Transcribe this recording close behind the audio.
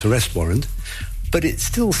arrest warrant, but it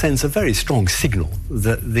still sends a very strong signal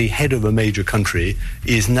that the head of a major country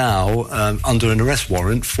is now under an arrest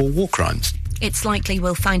warrant for war crimes. It's likely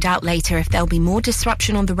we'll find out later if there'll be more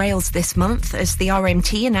disruption on the rails this month as the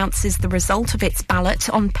RMT announces the result of its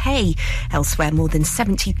ballot on pay. Elsewhere, more than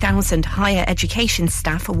 70,000 higher education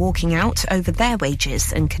staff are walking out over their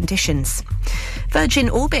wages and conditions. Virgin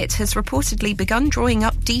Orbit has reportedly begun drawing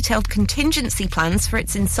up detailed contingency plans for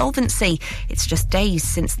its insolvency. It's just days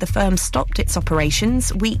since the firm stopped its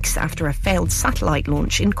operations, weeks after a failed satellite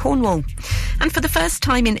launch in Cornwall. And for the first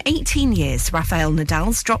time in 18 years, Rafael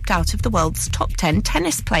Nadal's dropped out of the world's top 10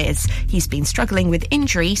 tennis players. He's been struggling with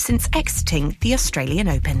injury since exiting the Australian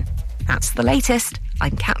Open. That's the latest.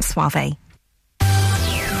 I'm Kat Suave.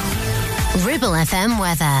 Ribble FM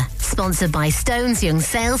weather, sponsored by Stones Young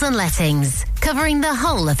Sales and Lettings, covering the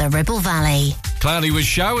whole of the Ribble Valley. Cloudy with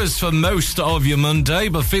showers for most of your Monday,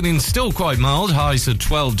 but feeling still quite mild, highs of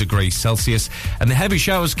 12 degrees Celsius. And the heavy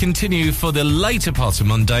showers continue for the later parts of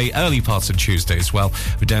Monday, early parts of Tuesday as well.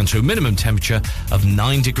 We're down to a minimum temperature of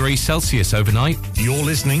 9 degrees Celsius overnight. You're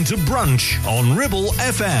listening to Brunch on Ribble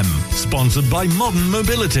FM, sponsored by Modern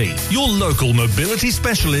Mobility, your local mobility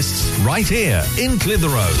specialists right here in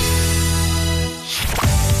Clitheroe.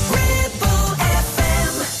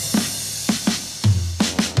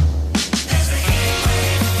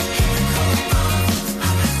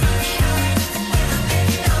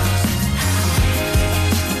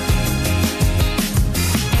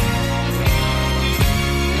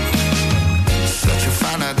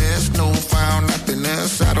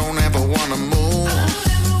 I don't ever wanna move.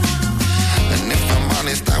 And if I'm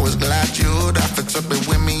honest, I was glad you'd offer to be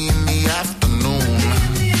with me in the afternoon.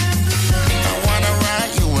 I wanna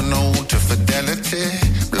write you a note to fidelity,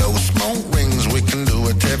 blow smoke rings, we can do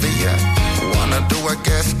whatever you wanna do. I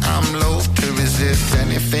guess I'm loath to resist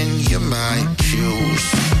anything you might choose.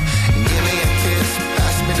 Give me a kiss,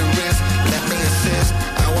 pass me the wrist, let me assist.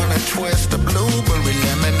 I wanna twist a blueberry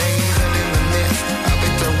lemonade, and in the midst of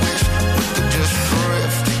it I wish we could just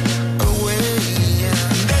drift away.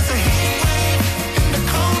 There's a heat wave in the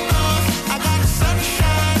cold north. I got the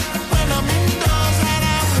sunshine when I'm indoors and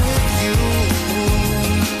I'm with you.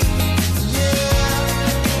 Yeah.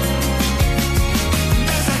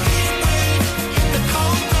 There's a heat wave in the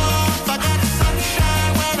cold north. I got the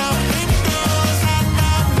sunshine when I'm indoors and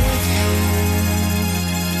I'm with you.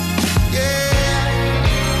 Yeah.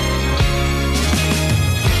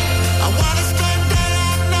 I wanna spend day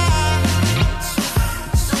and night.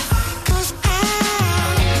 'Cause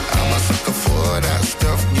I'm a sucker for that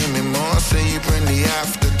stuff. Give me more, say you bring the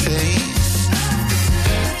aftertaste.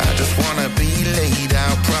 I just wanna be laid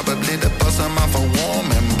out, probably the bosom of a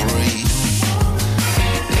warm embrace.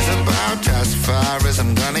 It's about as far as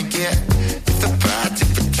I'm gonna get. If the party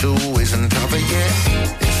for two isn't over yet,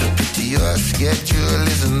 it's a pity your schedule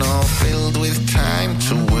isn't all filled with time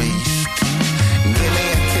to waste. Give me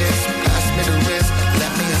a kiss, pass me the wrist,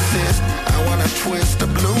 let me assist. I wanna twist a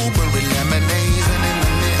blueberry lemonade, and in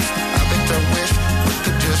the midst of it I wish we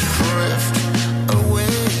could just drift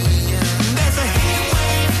away. There's a heat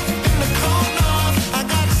wave in the cold north. I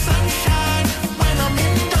got the sunshine when I'm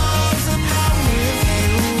indoors and I'm with you.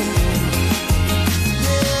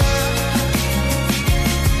 Yeah.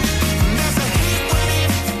 There's a heat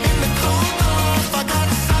wave in the cold north. I got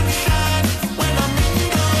the sunshine when I'm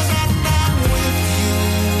indoors.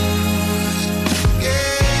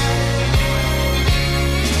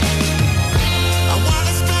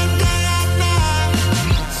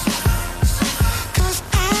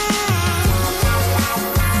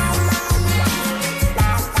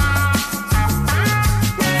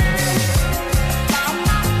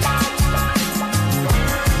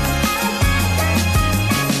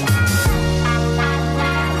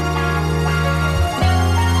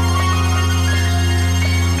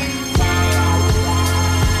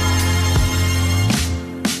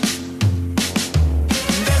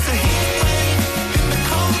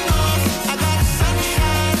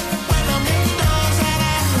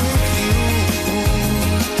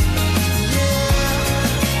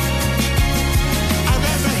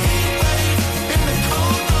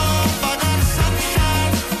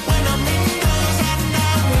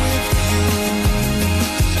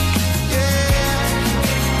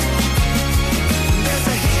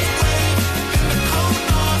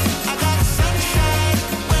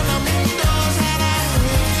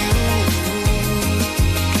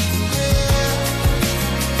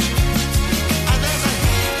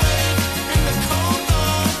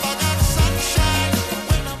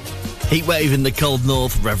 Heatwave in the cold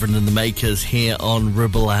north, Reverend and the Makers here on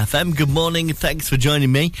Ribble FM. Good morning, thanks for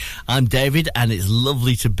joining me. I'm David, and it's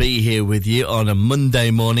lovely to be here with you on a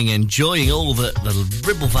Monday morning, enjoying all that the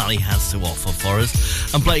Ribble Valley has to offer for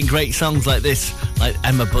us. I'm playing great songs like this, like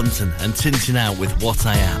Emma Bunton and Tintin Out with What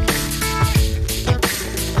I Am.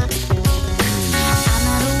 I'm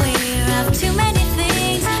not aware of too many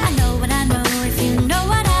things. I know what I know if you know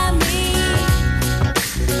what I mean.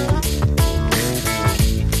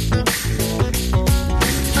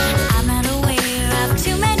 I'm not aware of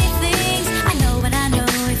too many things. I know what I know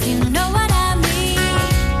if you know what I mean.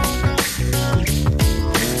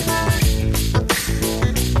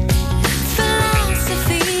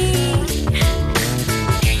 Philosophy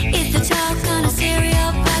is the talk on a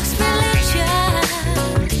cereal box. Religion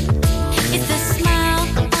is the smile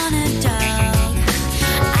on a dog.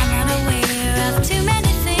 I'm not aware of too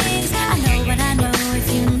many things. I know what I know if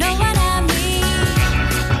you know what I mean.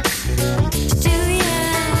 Do ya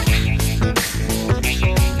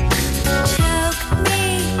choke me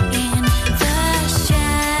in the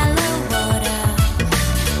shallow water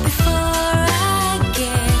before I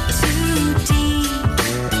get too deep?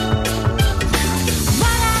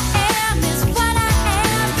 What I am is what I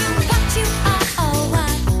am. What you are,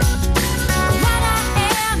 what? What I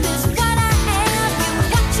am is what I am.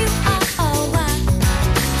 What you are, what?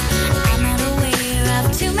 I'm not aware of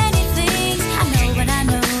too many things. I know what I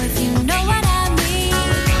know if you know what I mean.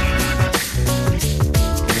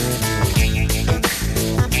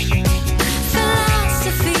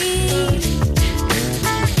 Philosophy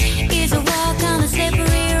is a walk on the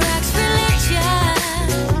slippery rocks. Religion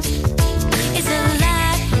is a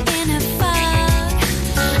light in a fog.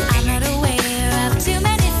 I'm not aware of too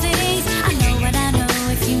many things. I know what I know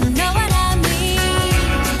if you know what I mean.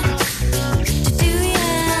 Do ya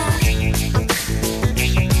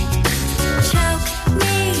choke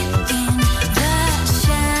me in the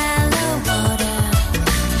shallow water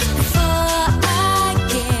before I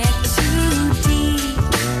get too deep?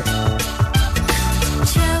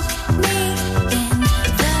 Choke me in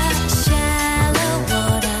the shallow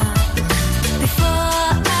water before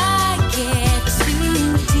I get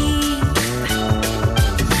too deep.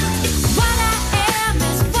 What I am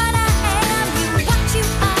is what I am. What you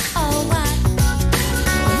are, what?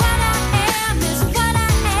 What I am is what I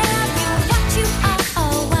am. What you are,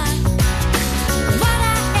 what? What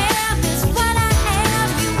I am is what I am.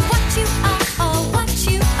 What you are, what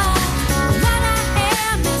you are. What I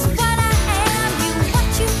am is what I am.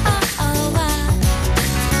 What you are, what?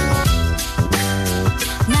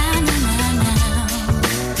 Na na na na.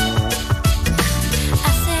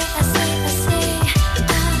 I say, I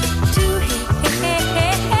do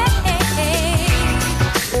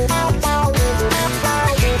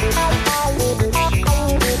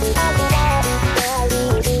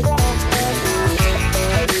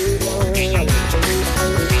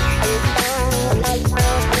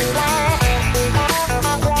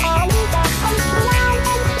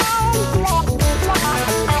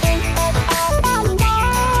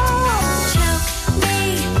choke me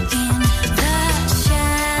in the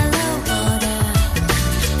shallow water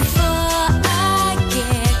before I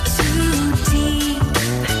get too deep.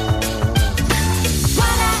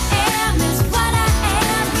 What I am is what I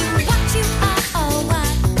am. What you are,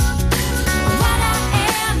 what? What I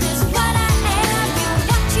am is what I am.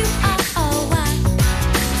 What you are, what?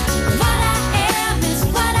 What I am is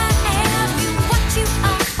what I am. What you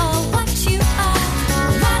are, what you are.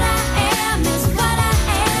 What I am is what I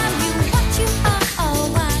am. What you are,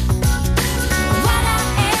 what? What I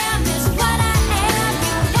am is what I am.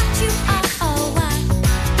 What you are, what?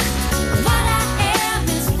 What I am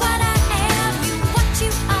is what I am. What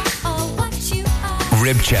you are, what you are.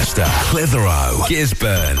 Ribchester, Clitheroe,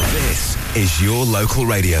 Gisburn. This is your local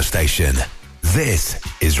radio station. This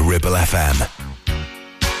is Ribble FM.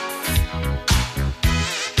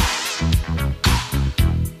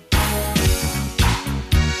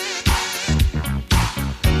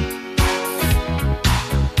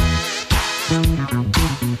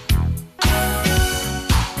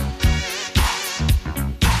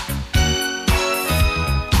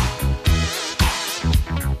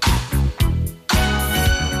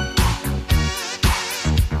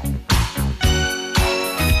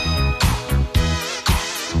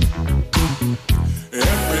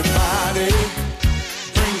 Everybody,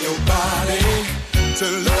 bring your body to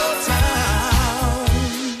Love Town.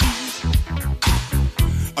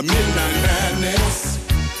 A midnight madness,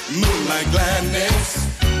 moonlight gladness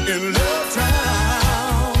in Love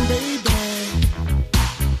Town, baby.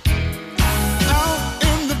 Out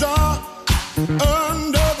in the dark,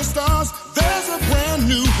 under the stars, there's a brand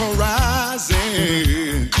new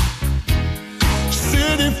horizon.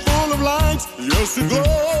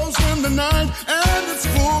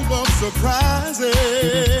 surprises.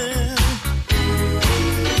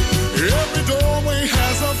 Every doorway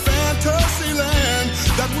has a fantasy land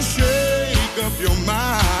that will shake up your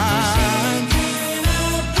mind.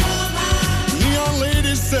 Neon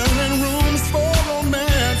ladies selling rooms for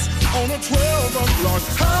romance on a 12 o'clock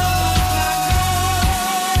high.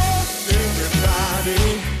 Everybody,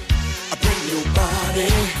 bring your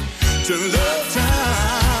body to Love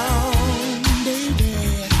Town, baby.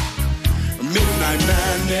 Midnight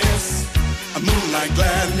madness, a moonlight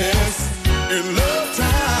gladness in Love Town.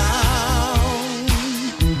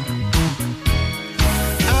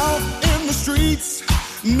 Out in the streets,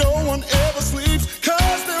 no one ever sleeps,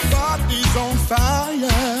 'cause their body's on fire.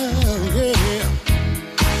 Yeah.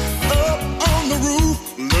 Up on the roof,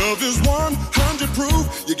 love is 100 proof.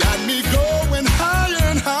 You got me going higher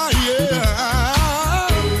and higher.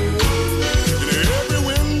 In every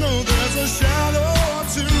window there's a shadow or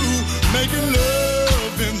two, making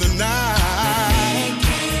love in the night.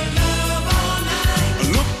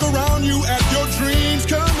 Look around you at your dreams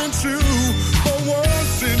coming true for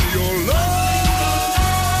once in your life.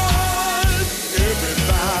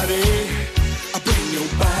 Everybody, bring your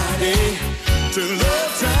body to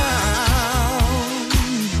Love Town.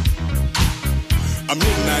 A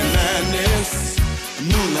midnight madness, a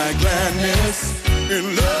moonlight gladness in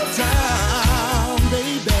Love Town,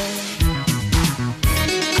 baby.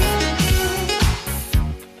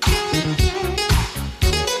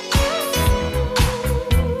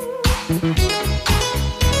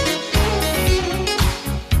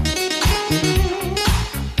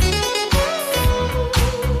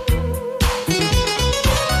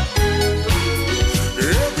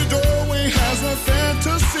 Every doorway has a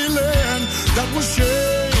fantasy land that will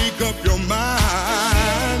shake up your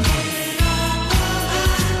mind.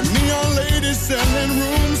 Neon ladies selling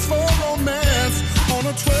rooms for romance on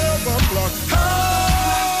a 12 o'clock high.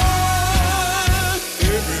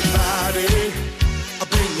 Everybody,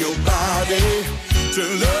 bring your body to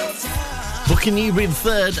Love Town. Booking you in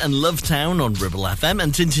third and Love Town on Ribble FM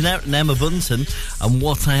and tinting out and Emma Bunton and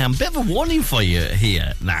What I Am. Bit of a warning for you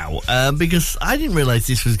here now, because I didn't realise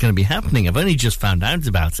this was going to be happening. I've only just found out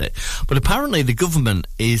about it. But apparently the government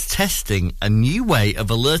is testing a new way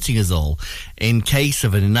of alerting us all in case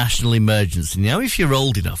of a national emergency. Now, if you're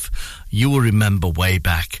old enough, you will remember way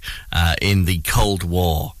back in the Cold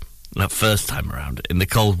War. That first time around, in the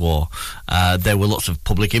Cold War, there were lots of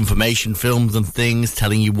public information films and things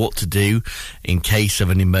telling you what to do in case of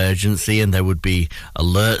an emergency, and there would be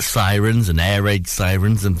alert sirens and air raid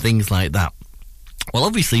sirens and things like that. Well,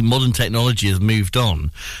 obviously, modern technology has moved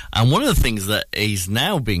on, and one of the things that is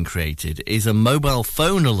now being created is a mobile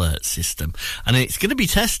phone alert system, and it's going to be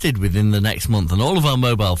tested within the next month, and all of our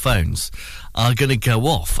mobile phones are going to go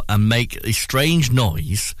off and make a strange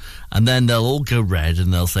noise, and then they'll all go red,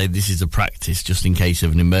 and they'll say this is a practice just in case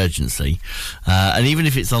of an emergency. And even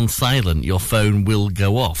if it's on silent, your phone will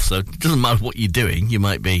go off. So it doesn't matter what you're doing. You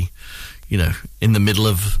might be, in the middle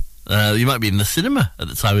of... you might be in the cinema at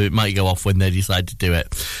the time. It might go off when they decide to do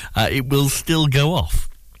it. It will still go off.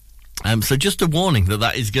 So just a warning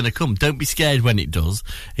that is going to come. Don't be scared when it does.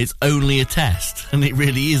 It's only a test, and it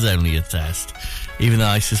really is only a test. Even though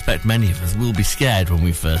I suspect many of us will be scared when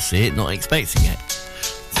we first see it, not expecting it.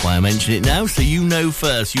 That's why I mention it now, so you know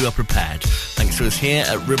first, you are prepared. Thanks to us here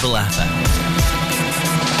at Ribble FM.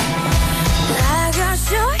 I got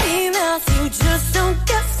your emails, you just don't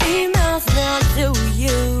get females now, do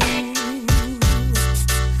you?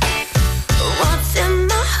 What's in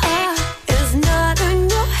my heart is not in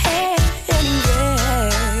your head,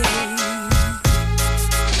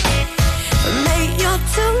 mate, you're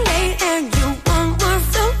too late and you weren't worth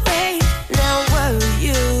the wait. Now were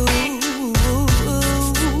you?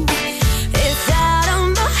 It's out of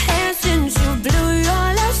my hands since you blew your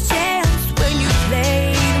last chance when you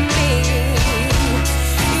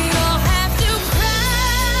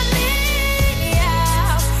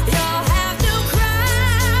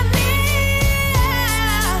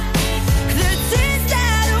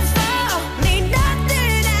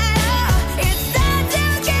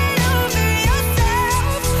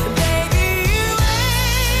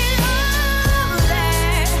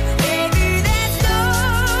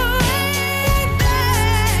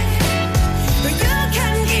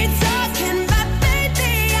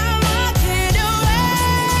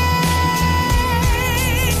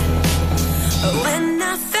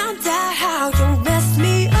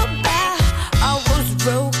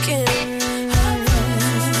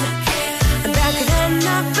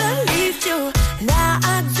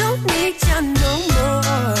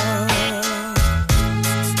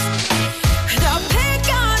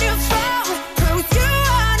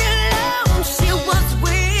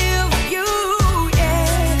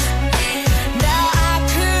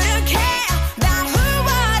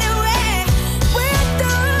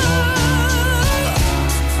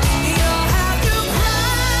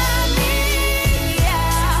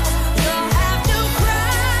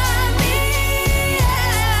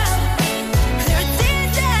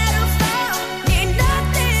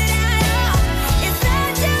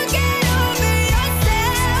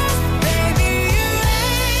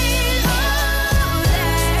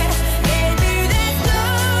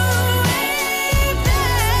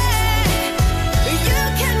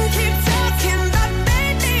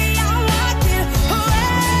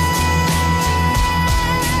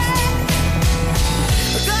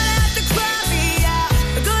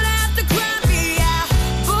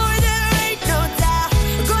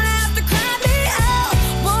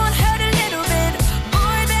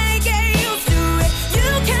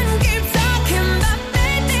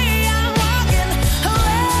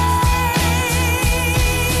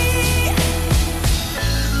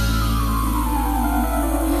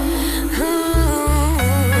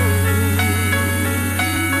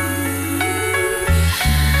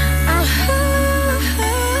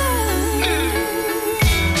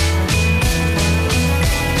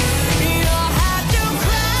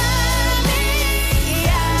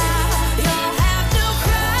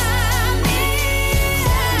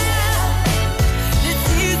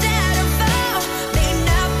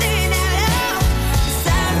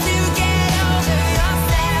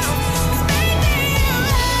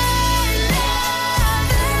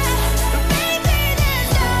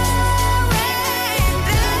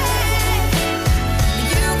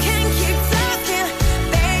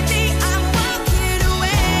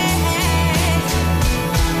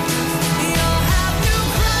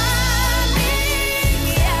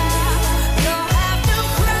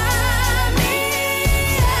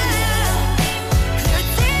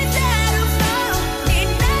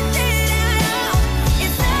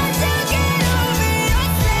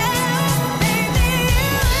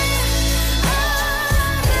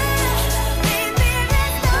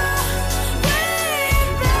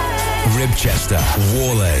Chester,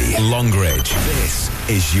 Worley, Longridge. This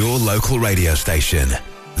is your local radio station.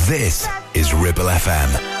 This is Ribble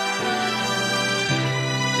FM.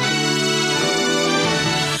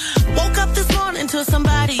 Woke up this morning to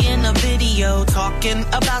somebody in a video talking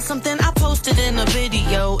about something I posted in a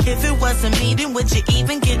video. If it wasn't me, then would you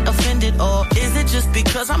even get offended? Or is it just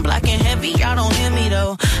because I'm black and heavy, y'all don't hear me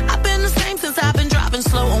though? I've been the same since I've been driving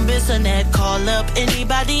slow on Bissonnet. Call up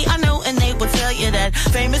anybody I know and they will tell you that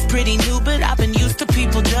fame is pretty new, but I've been used to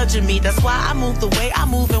people judging me. That's why I move the way I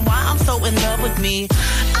move and why I'm so in love with me.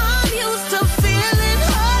 I'm used to feeling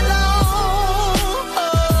alone.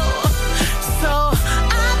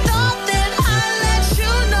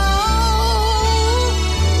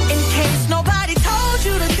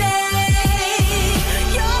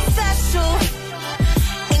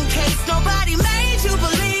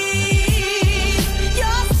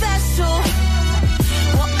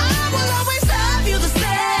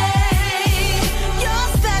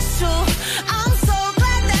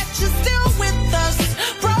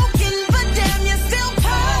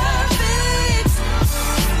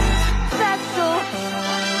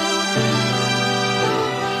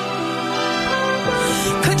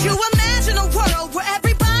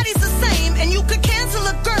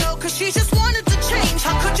 She just wanted to change.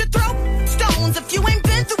 How could you throw stones if you ain't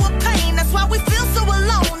been through a pain? That's why we feel so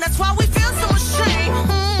alone. That's why we feel so ashamed.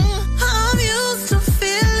 I'm used to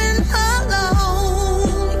feeling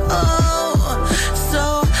alone. Oh,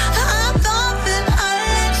 so I thought that I'd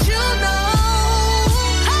let you know.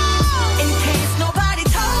 In case nobody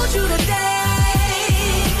told you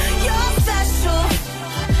today, you're special.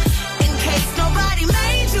 In case nobody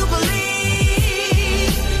made you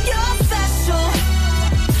believe you're special.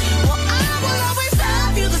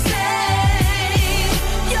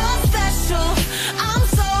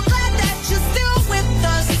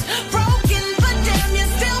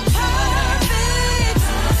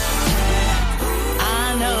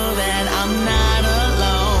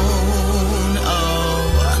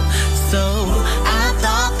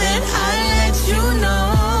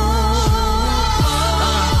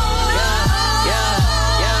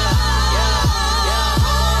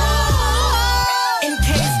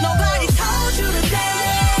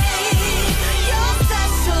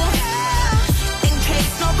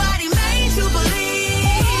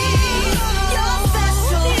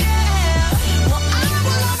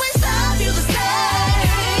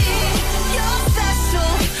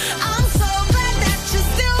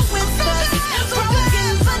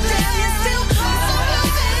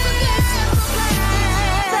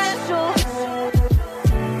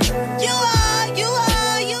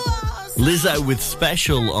 Lizzo with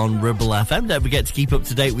Special on Ribble FM. Don't forget to keep up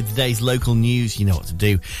to date with today's local news. You know what to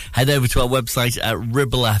do. Head over to our website at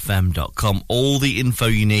ribblefm.com. All the info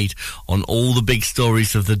you need on all the big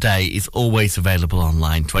stories of the day is always available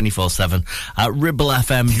online 24/7 at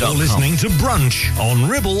ribblefm.com. You're listening to Brunch on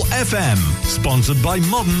Ribble FM, sponsored by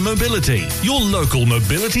Modern Mobility, your local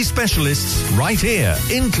mobility specialists right here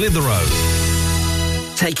in Clitheroe.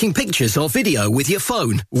 Taking pictures or video with your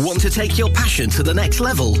phone? Want to take your passion to the next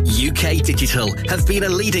level? UK Digital have been a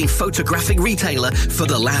leading photographic retailer for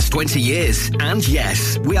the last 20 years. And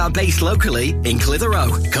yes, we are based locally in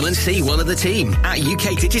Clitheroe. Come and see one of the team at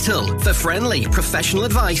UK Digital for friendly, professional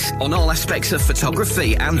advice on all aspects of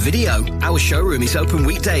photography and video. Our showroom is open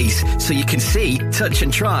weekdays, so you can see, touch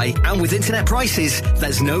and try. And with internet prices,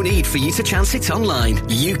 there's no need for you to chance it online.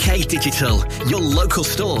 UK Digital, your local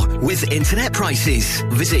store with internet prices.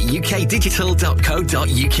 Visit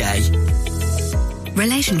ukdigital.co.uk.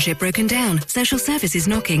 Relationship broken down, social services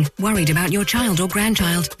knocking, worried about your child or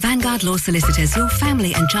grandchild. Vanguard Law Solicitors, your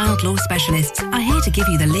family and child law specialists, are here to give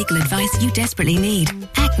you the legal advice you desperately need.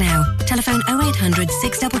 Act now. Telephone 0800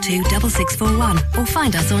 622 6641 or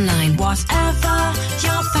find us online. Whatever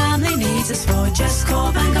your family needs us for, just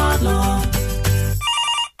call Vanguard Law.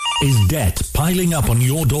 Is debt piling up on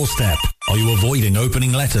your doorstep? Are you avoiding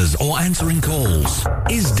opening letters or answering calls?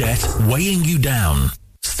 Is debt weighing you down?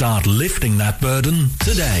 Start lifting that burden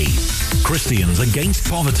today. Christians Against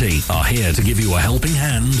Poverty are here to give you a helping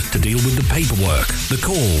hand to deal with the paperwork, the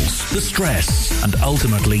calls, the stress, and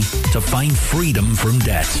ultimately to find freedom from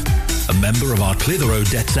debt. A member of our Clitheroe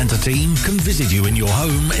Debt Centre team can visit you in your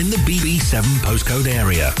home in the BB7 postcode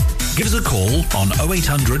area. Give us a call on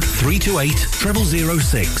 0800 328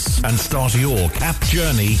 0006 and start your CAP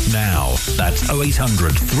journey now. That's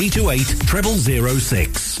 0800 328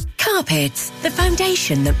 0006. Carpets, the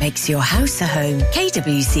foundation that makes your house a home.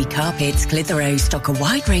 KWC Carpets Clitheroe stock a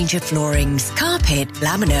wide range of floorings, carpet,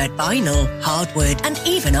 laminate, vinyl, hardwood and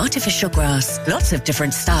even artificial grass. Lots of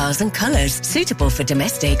different styles and colours, suitable for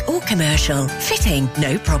domestic or commercial. Fitting,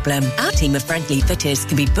 no problem. Our team of friendly fitters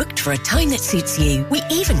can be booked for a time that suits you. We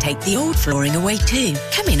even take the old flooring away too.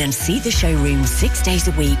 Come in and see the showroom 6 days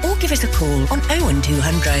a week or give us a call on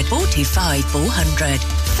 01200 425 400.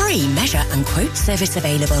 Free measure and quote service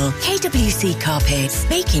available. KWC Carpets,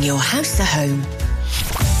 making your house a home.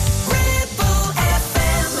 Ribble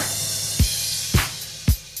FM.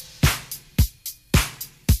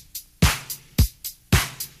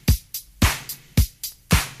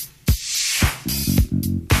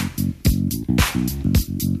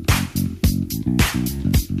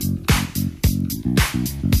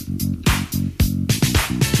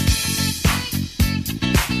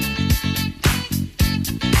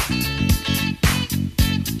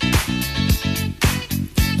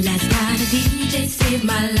 Last night a DJ saved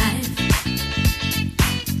my life.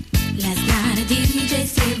 Last night a DJ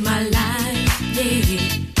saved my life, yeah.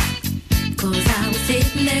 'Cause I was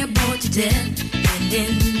sitting there bored to death, and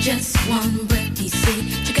in just one breath he said,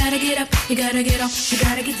 you gotta get up, you gotta get off, you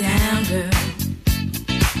gotta get down, girl.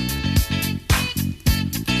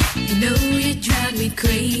 You know you drive me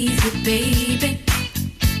crazy, baby.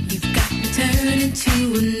 You've got me turning to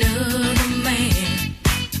another man.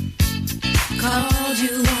 Called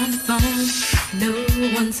you on the phone, no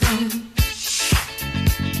one's home.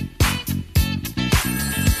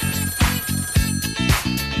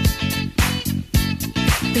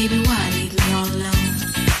 Baby, why leave me all alone?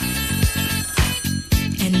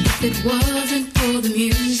 And if it wasn't for the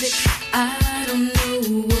music, I don't know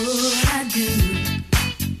what I'd do.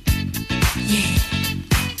 Yeah.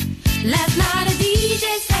 Last night a DJ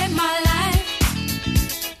saved my life.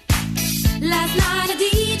 Last night a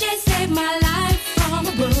DJ saved my life from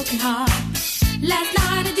a broken heart. Last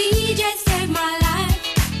night a DJ saved my life.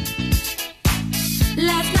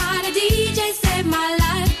 Last night a DJ saved my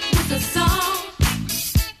life with a song.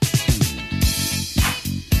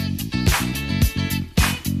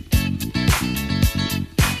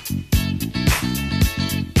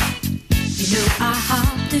 You know I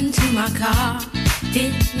hopped into my car,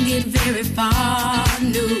 didn't get very far,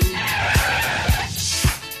 no.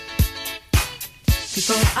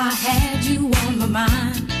 Before I had you on my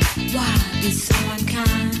mind, why be so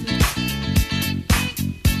unkind?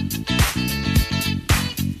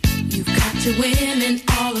 You've got your women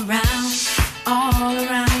all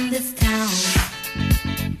around this town.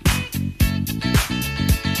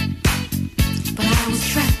 But I was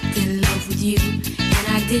trapped in love with you, and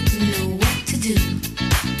I didn't know what to do.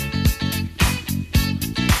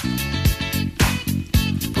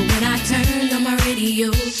 But when I turned on my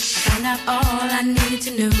radio, found out all I needed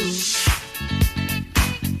to know.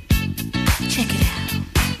 Check it out.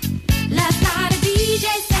 Last night a DJ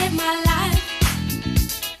saved my life.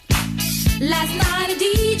 Last night a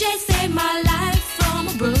DJ saved my life from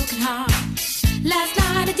a broken heart. Last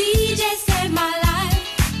night a DJ saved my life.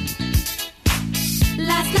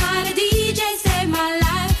 Last night a DJ saved my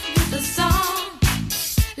life with a song.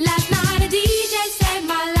 Last night a DJ saved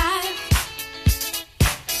my life.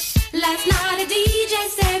 Last night a DJ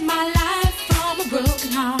saved my life from a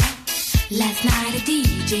broken heart. Last night a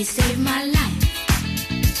DJ saved my life.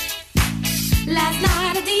 Last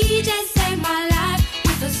night a DJ saved my life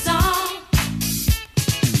with a song.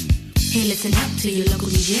 Hey, listen up to your local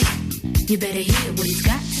DJ. You better hear what he's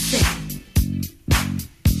got to say.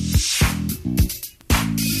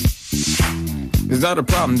 There's not a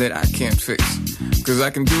problem that I can't fix, 'cause I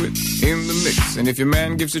can do it in the mix. And if your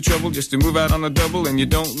man gives you trouble just to move out on a double, and you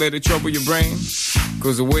don't let it trouble your brain,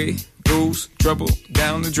 'cause away goes trouble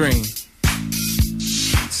down the drain.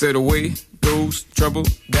 Said away goes trouble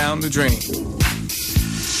down the drain.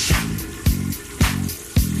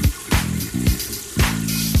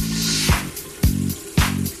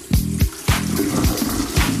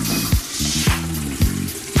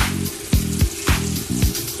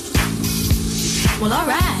 Well, all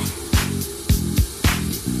right.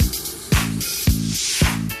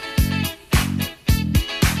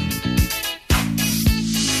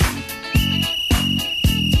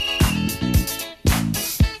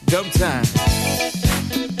 Dub time.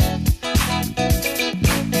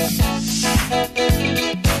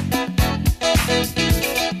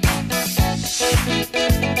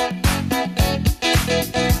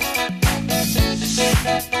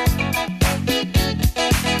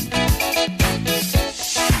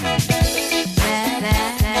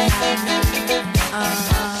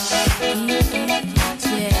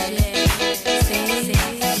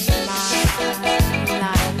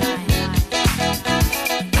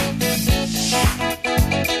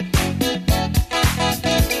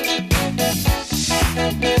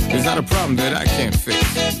 Is that a problem that I can't fix?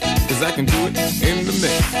 Cause I can do it in the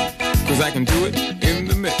mix. Cause I can do it in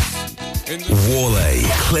the mix. Worley,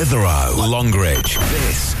 Clitheroe, Longridge.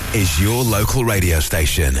 This is your local radio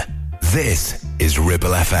station. This is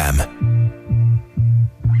Ribble FM.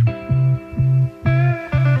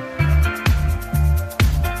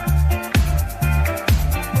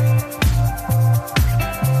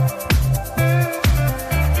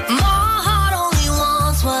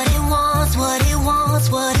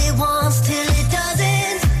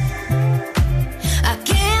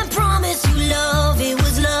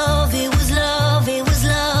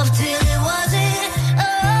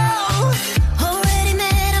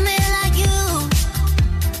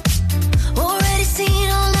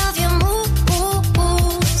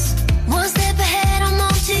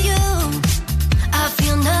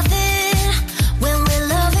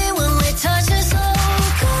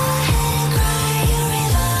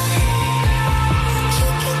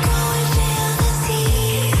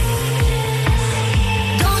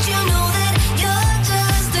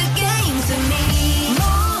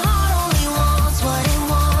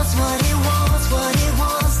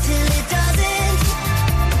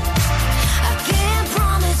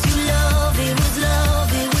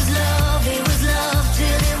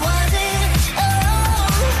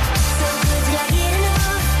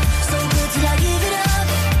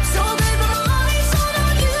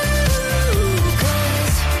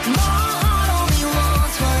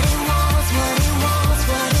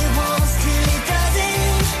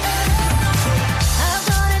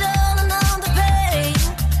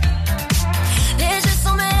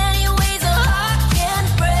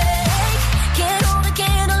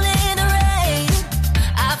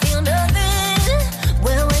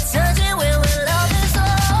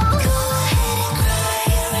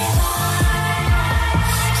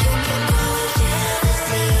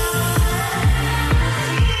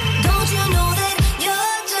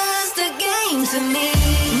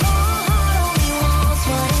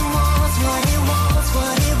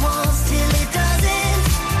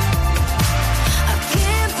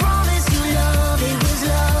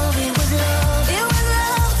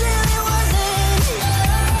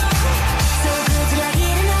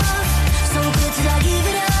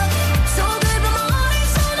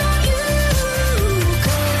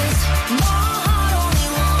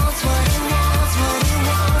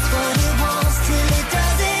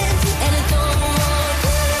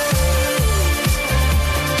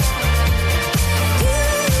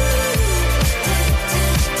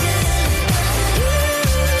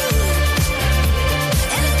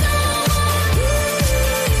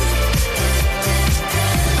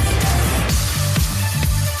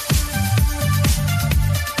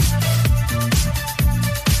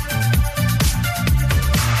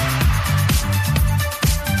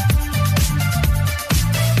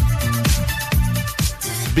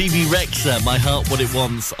 My Heart What It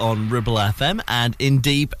Wants on Ribble FM, and In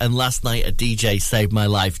Deep, and last night a DJ saved my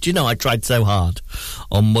life. Do you know, I tried so hard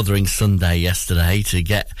on Mothering Sunday yesterday to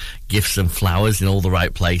get gifts and flowers in all the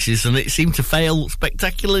right places, and it seemed to fail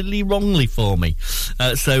spectacularly wrongly for me.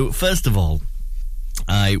 So first of all,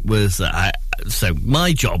 so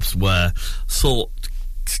my jobs were sort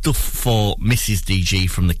stuff for Mrs. DG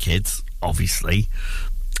from the kids, obviously,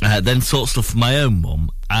 then sort stuff for my own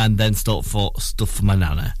mum, and then sort for stuff for my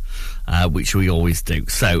nana. Which we always do.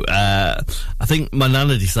 So I think my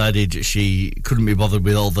nana decided she couldn't be bothered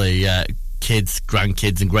with all the kids,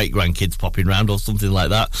 grandkids and great-grandkids popping round or something like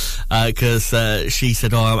that, because she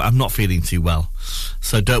said, I'm not feeling too well,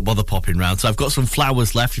 so don't bother popping round. So I've got some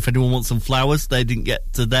flowers left. If anyone wants some flowers, they didn't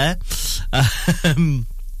get to there. In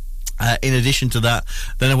addition to that,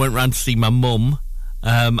 then I went round to see my mum,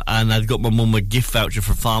 and I'd got my mum a gift voucher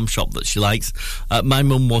for a farm shop that she likes. My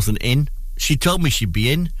mum wasn't in. She told me she'd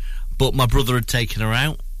be in, but my brother had taken her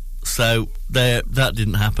out, so that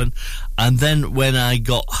didn't happen. And then when I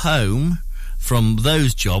got home from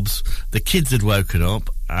those jobs, the kids had woken up,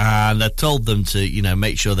 and I told them to,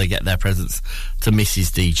 make sure they get their presents to Mrs.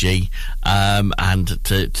 DG, and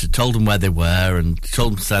to told them where they were, and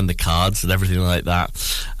told them to send the cards and everything like that.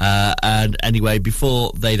 And anyway,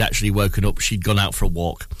 before they'd actually woken up, she'd gone out for a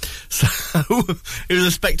walk. So it was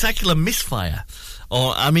a spectacular misfire.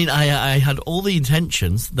 I had all the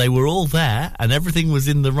intentions, they were all there, and everything was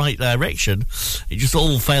in the right direction. It just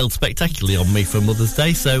all failed spectacularly on me for Mother's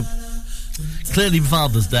Day, so clearly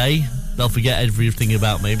Father's Day, they'll forget everything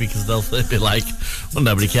about me, because they'll be like, well,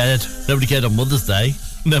 nobody cared on Mother's Day.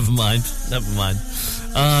 Never mind.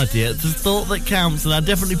 Ah, dear, it's the thought that counts, and I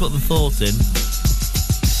definitely put the thought in.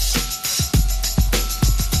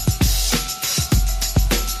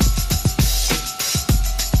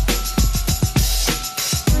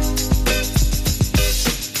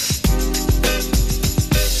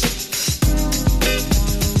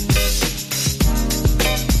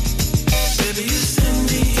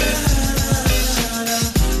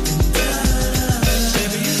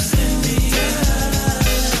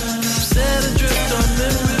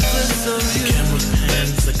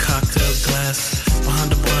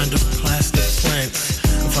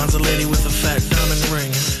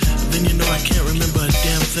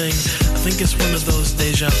 thing. I think it's one of those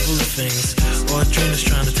deja vu things, or a dream is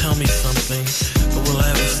trying to tell me something. But will I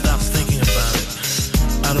ever stop thinking about it?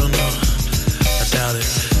 I don't know. I doubt it.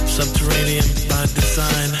 Subterranean by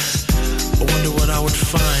design. I wonder what I would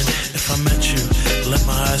find if I met you. Let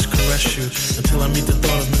my eyes caress you until I meet the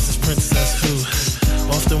thought of Mrs. Princess who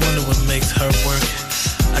often wonder what makes her work.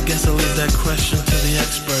 I guess I'll leave that question to the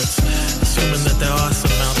experts, assuming that there are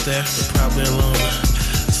some out there, but probably alone,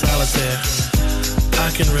 solitaire. I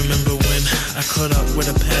can remember when I caught up with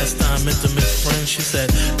a pastime intimate friend. She said,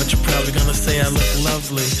 but you're probably gonna say I look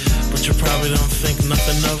lovely, but you probably don't think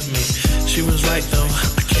nothing of me. She was right though,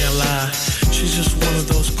 I can't lie. She's just one of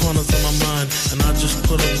those corners of my mind, and I just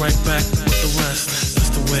put her right back with the rest. That's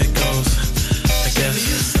the way it goes, I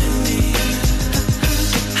guess.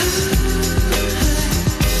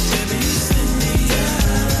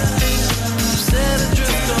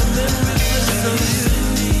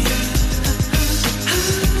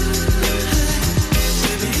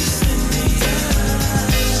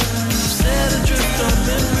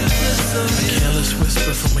 A careless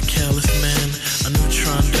whisper from a careless man, a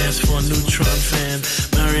neutron dance for a neutron fan.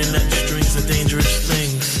 Marionette strings are dangerous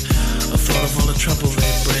things. A thought of all the trouble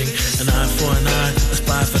they bring. An eye for an eye, a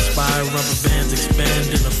spy for spy. Rubber bands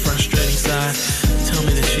expand in a frustrating sigh. Tell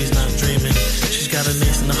me that she's not dreaming. She's got an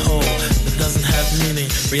ace in the hole that doesn't have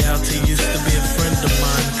meaning. Reality used to be a friend of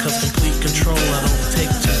mine, cause complete control I don't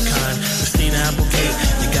take too kind. Christina Applegate,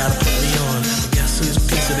 you gotta put me on. But guess whose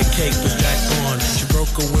piece of the cake was Jack Bourne? She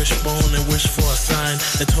broke a wishbone and wished for a sign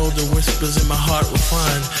that told the whispers in my heart were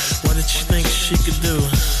fine. What did she think she could do?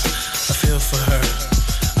 I feel for her,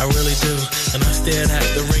 I really do. And I stared at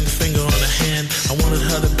the ring finger on her hand. I wanted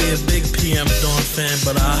her to be a big PM Dawn fan,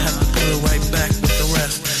 but I'll have to put her right back with the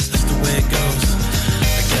rest. That's the way it goes,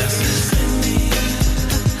 I guess.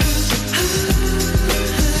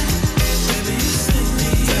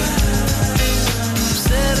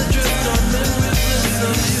 Set adrift on memories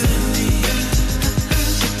of you.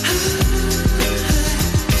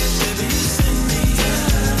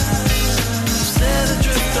 Set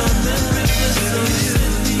adrift on memories of you.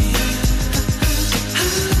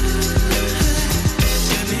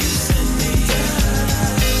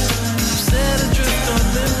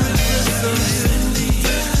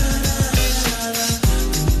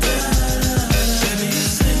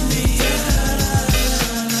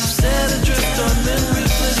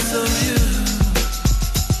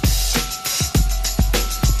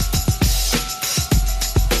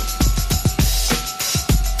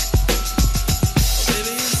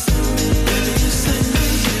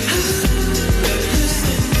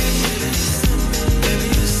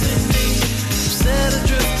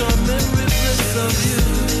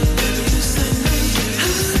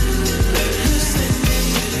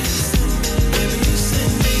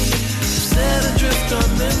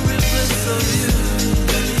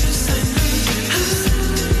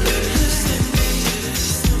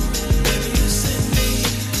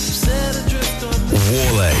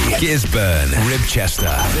 Gisborne,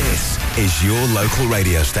 Ribchester. This is your local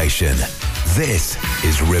radio station. This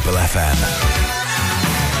is Ribble FM.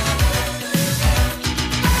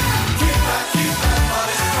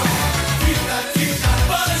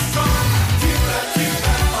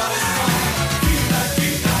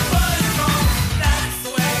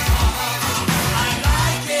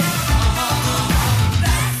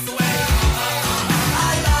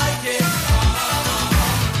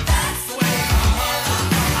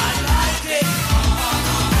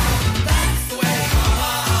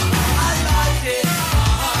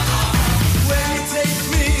 When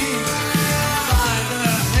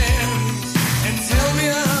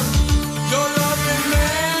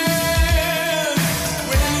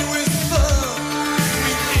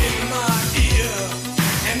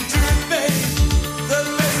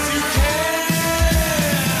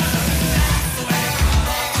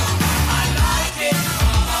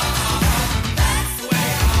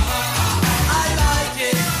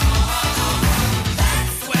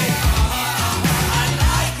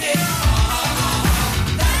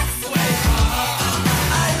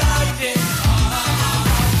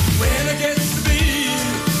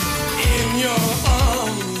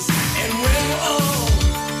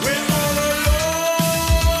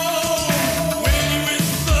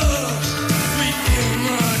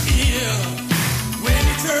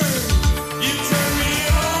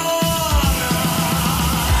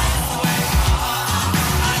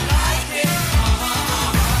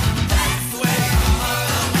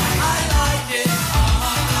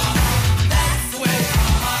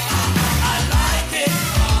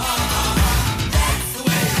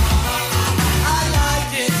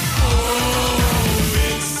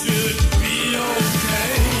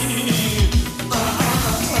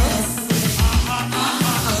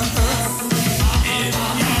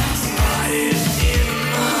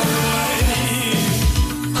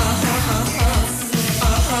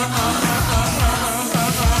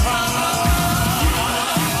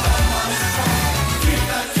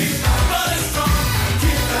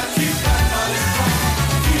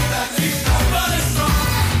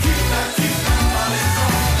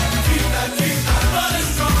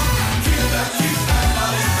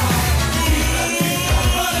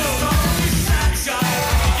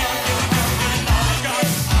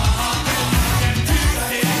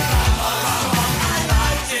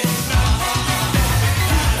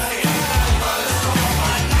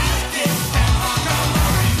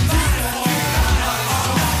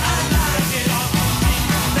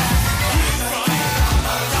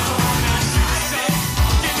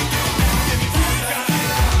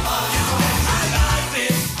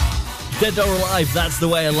Dead or Alive, that's the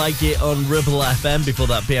way I like it on Ribble FM. Before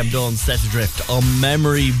that, PM Dawn, Set Adrift on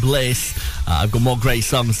Memory Bliss. I've got more great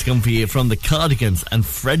songs to come for you from the Cardigans and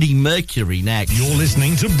Freddie Mercury next. You're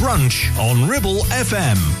listening to Brunch on Ribble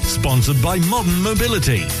FM, sponsored by Modern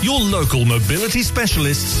Mobility, your local mobility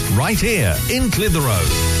specialists right here in Clitheroe.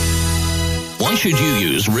 Why should you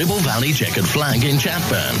use Ribble Valley Checkered Flag in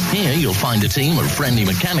Chatburn? Here you'll find a team of friendly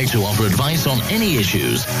mechanics who offer advice on any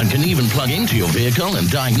issues and can even plug into your vehicle and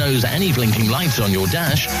diagnose any blinking lights on your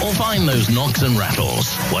dash or find those knocks and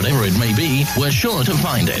rattles. Whatever it may be, we're sure to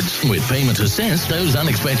find it. With Payment Assist, those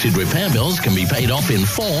unexpected repair bills can be paid off in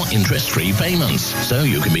 4 interest-free payments, so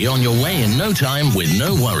you can be on your way in no time with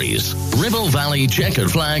no worries. Ribble Valley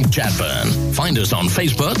Checkered Flag, Chatburn. Find us on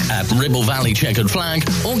Facebook at Ribble Valley Checkered Flag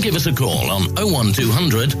or give us a call on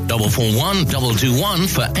 01200 441 221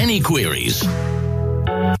 for any queries.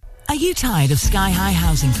 Are you tired of sky-high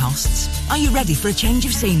housing costs? Are you ready for a change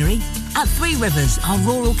of scenery? At Three Rivers, our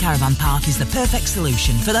rural caravan park is the perfect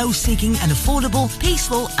solution for those seeking an affordable,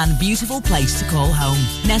 peaceful and beautiful place to call home.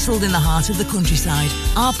 Nestled in the heart of the countryside,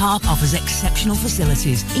 our park offers exceptional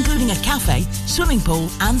facilities, including a cafe, swimming pool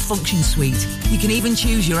and function suite. You can even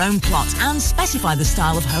choose your own plot and specify the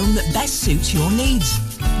style of home that best suits your needs.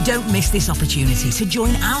 Don't miss this opportunity to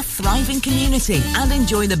join our thriving community and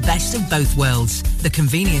enjoy the best of both worlds. The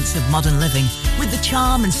convenience of modern living with the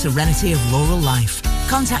charm and serenity of rural life.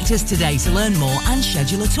 Contact us today to learn more and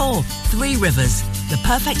schedule a tour. Three Rivers, the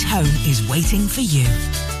perfect home is waiting for you.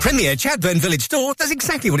 Premier Chatburn Village Store does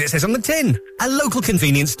exactly what it says on the tin. A local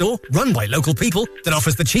convenience store run by local people that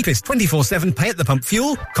offers the cheapest 24/7 pay-at-the-pump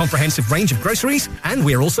fuel, comprehensive range of groceries, and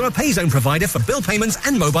we're also a pay zone provider for bill payments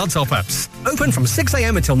and mobile top-ups. Open from 6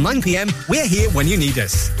 a.m. until 9 p.m, we're here when you need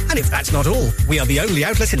us. And if that's not all, we are the only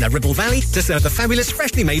outlet in the Ribble Valley to serve the fabulous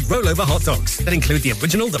freshly made rollover hot dogs that include the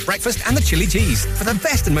original, the breakfast and the chili cheese for the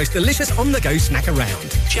best and most delicious on-the-go snack around.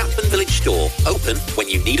 Chatburn Village Store, open when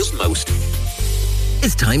you need us most.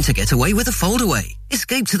 It's time to get away with a foldaway.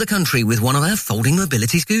 Escape to the country with one of our folding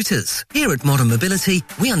mobility scooters. Here at Modern Mobility,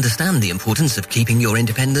 we understand the importance of keeping your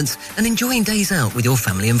independence and enjoying days out with your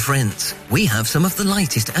family and friends. We have some of the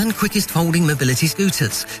lightest and quickest folding mobility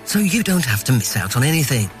scooters, so you don't have to miss out on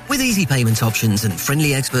anything. With easy payment options and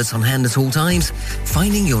friendly experts on hand at all times,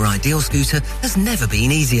 finding your ideal scooter has never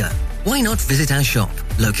been easier. Why not visit our shop,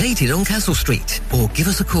 located on Castle Street, or give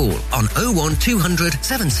us a call on 01200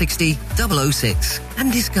 760 006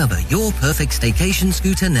 and discover your perfect staycation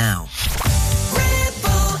scooter now.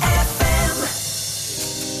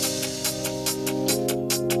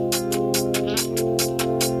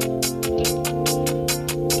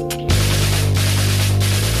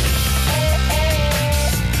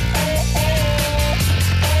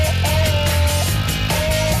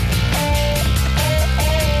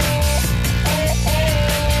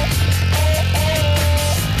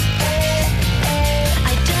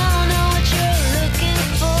 I don't know what you're looking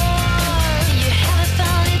for. You haven't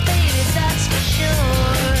found it, baby.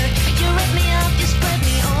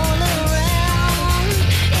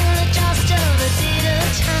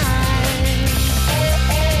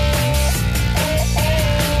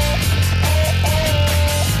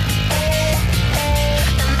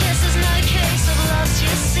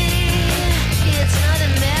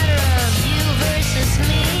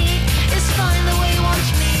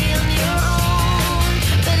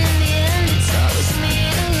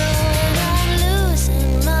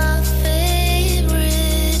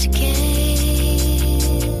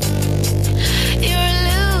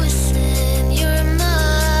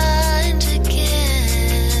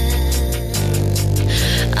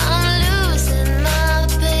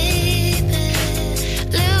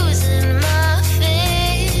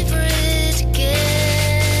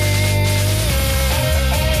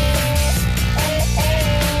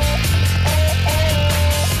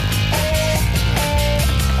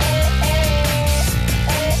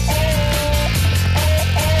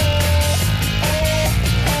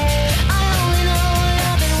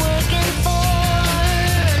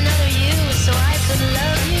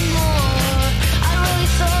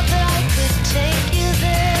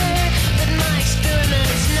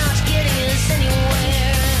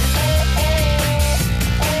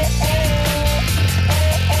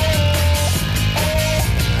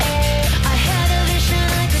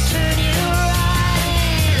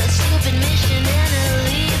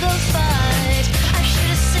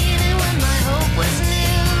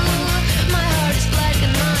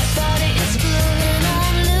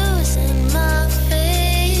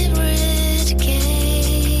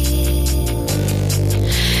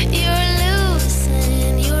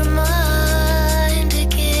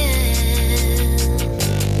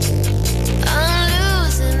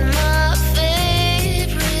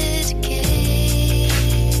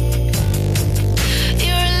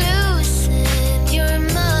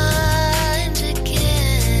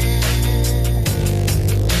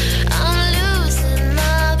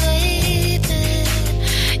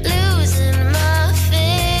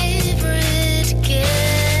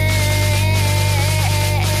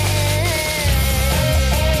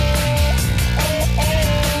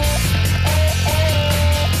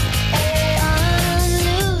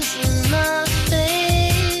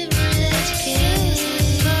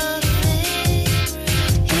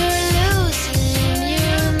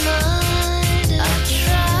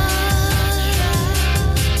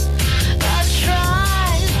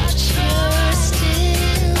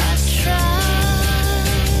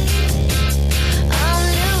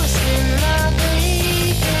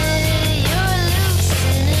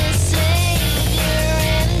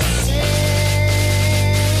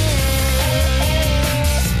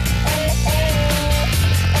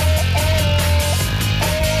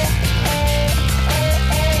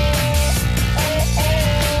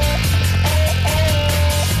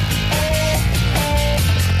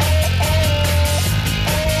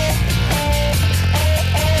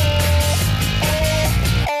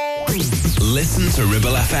 Listen to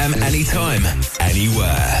Ribble FM anytime,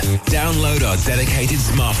 anywhere. Download our dedicated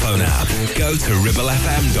smartphone app. Go to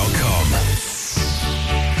ribblefm.com.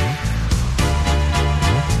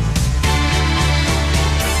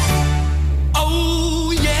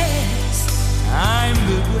 Oh yes, I'm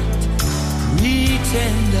the great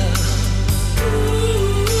pretender.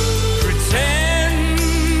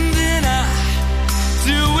 Pretending I'm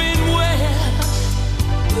doing well.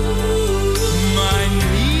 My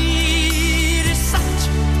need is such,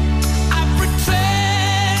 I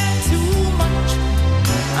pretend too much.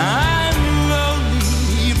 I'm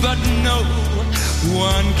lonely, but no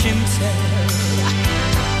one can tell.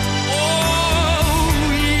 Oh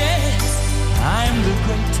yes, I'm the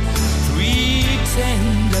great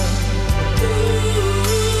pretender.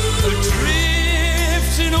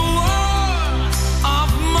 Adrift in a world of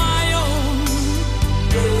my own.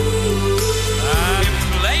 I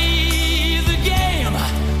play the game,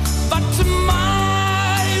 but to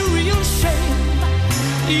my real shame,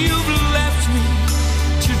 you've left me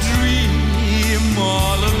to dream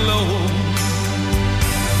all alone.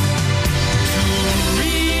 Too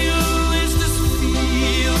real is this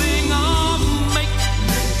feeling of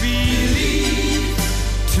make-believe.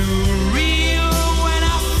 Too real when I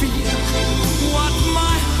feel what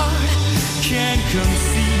my heart can't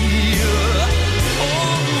conceal.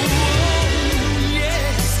 Oh,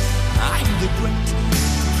 yes, I'm the great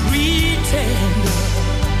pretender.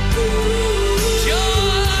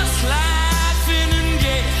 Just laughing and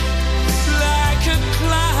gay like a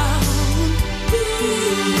clown.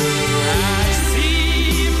 I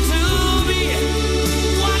seem to be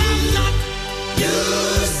what I'm not. You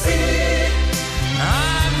see,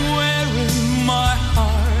 I'm wearing my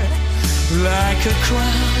heart like a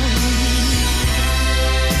crown,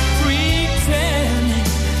 pretending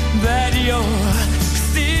that you're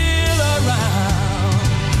still around.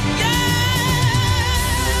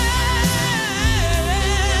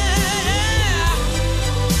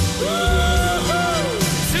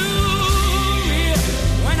 Too real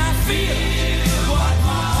when I feel what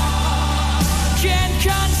my heart can't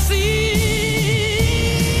conceal.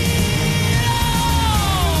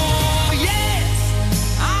 Oh, yes,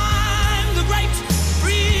 I'm the great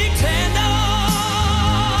pretender.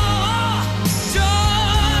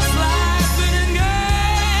 Just laughing and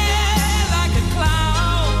gay like a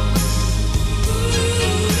clown.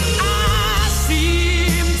 I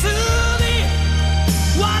seem to be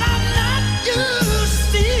what I'm not, you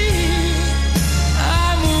see.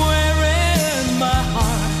 I'm wearing my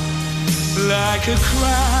heart like a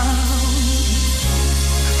crown,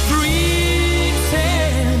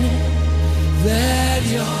 pretending that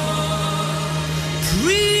you're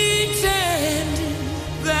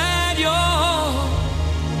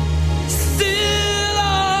still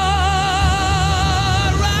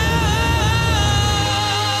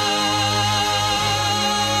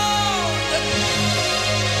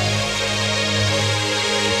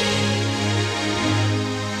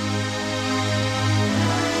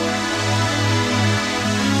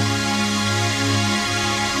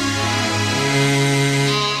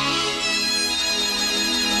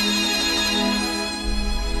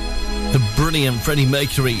The brilliant Freddie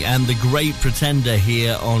Mercury and The Great Pretender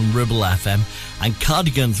here on Ribble FM, and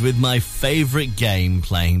Cardigans with my favourite game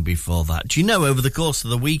playing before that. Do you know, over the course of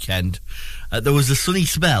the weekend, there was a sunny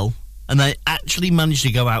spell, and I actually managed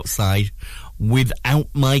to go outside without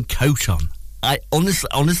my coat on. I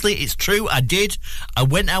honestly, it's true, I did. I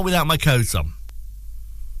went out without my coat on.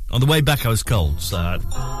 On the way back, I was cold, so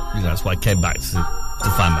that's why I came back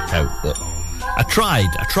to find my coat. But I tried,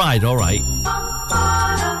 all right.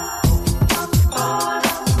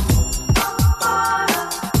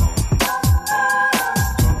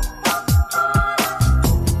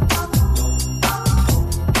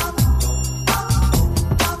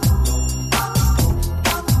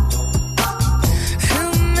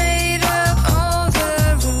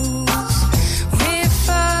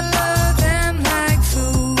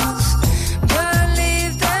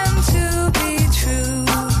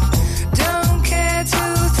 Don't care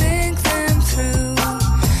to think them through.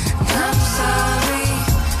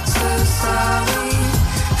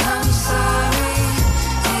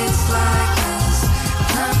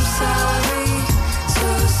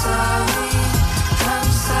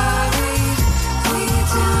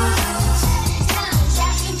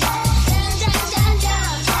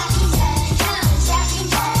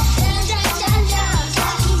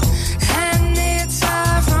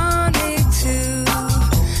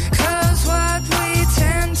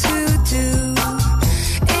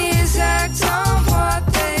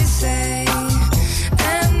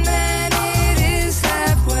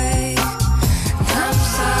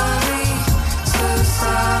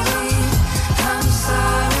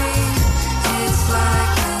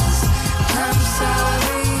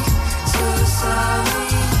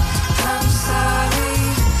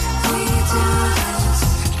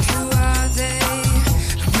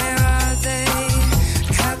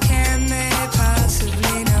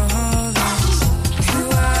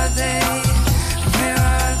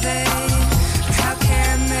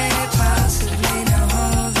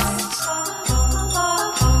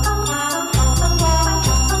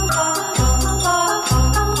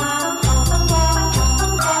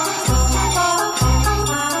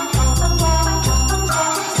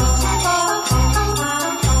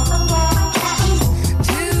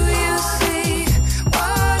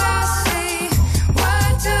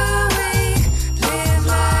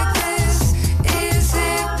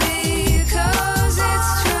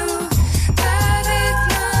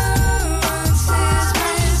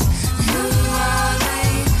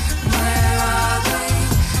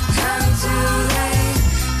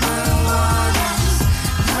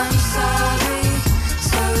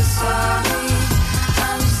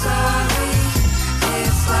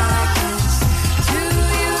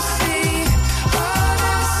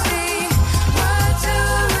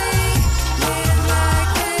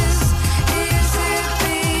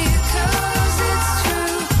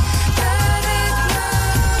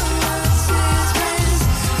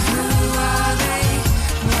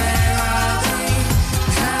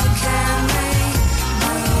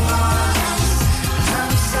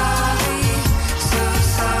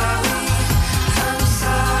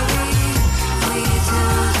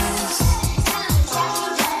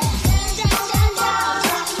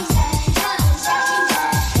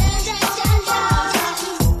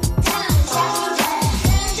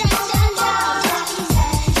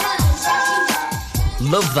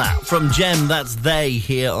 Love that. From Jem, that's They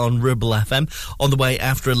here on Ribble FM. On the way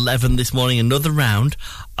after 11 this morning, another round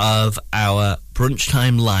of our Brunch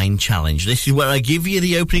Time Line Challenge. This is where I give you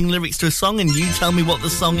the opening lyrics to a song and you tell me what the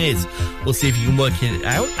song is. We'll see if you can work it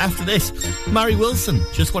out after this. Mary Wilson,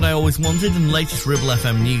 Just What I Always Wanted, and the latest Ribble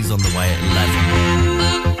FM news on the way at 11.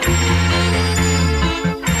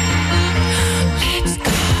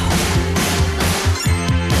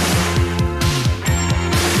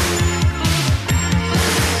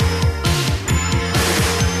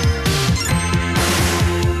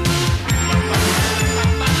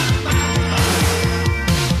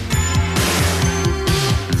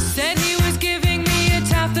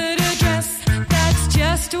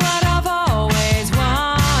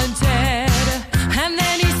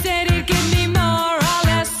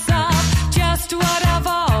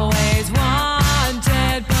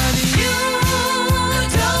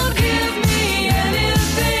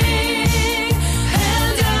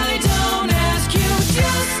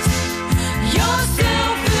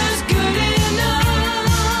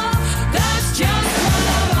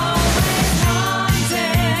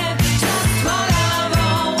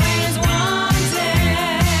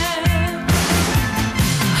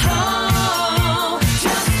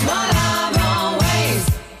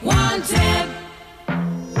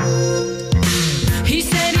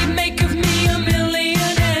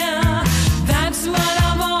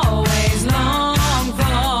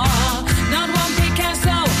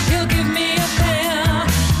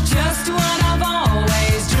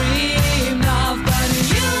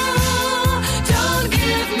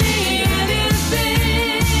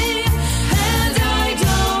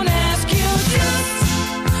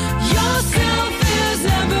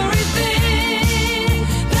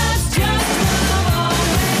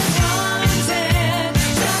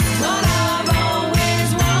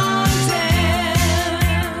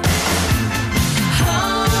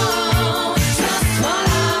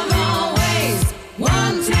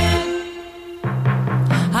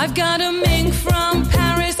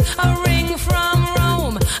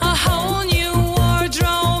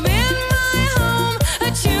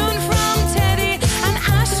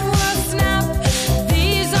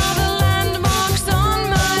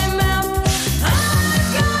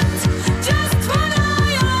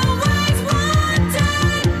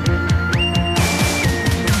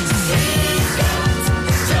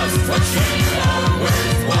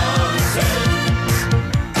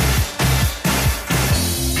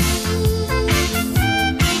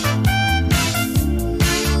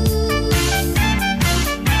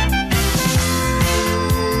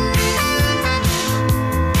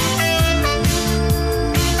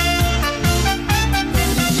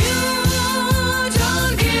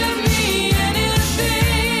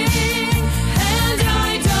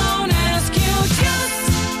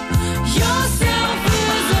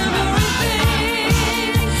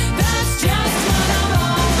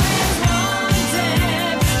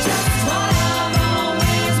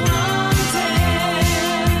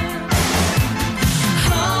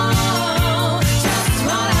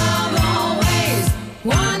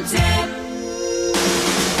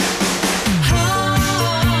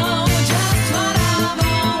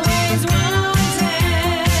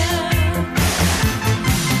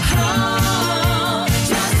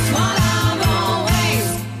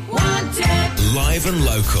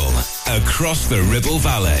 Across the Ribble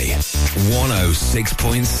Valley,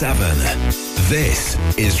 106.7. This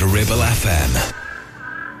is Ribble FM.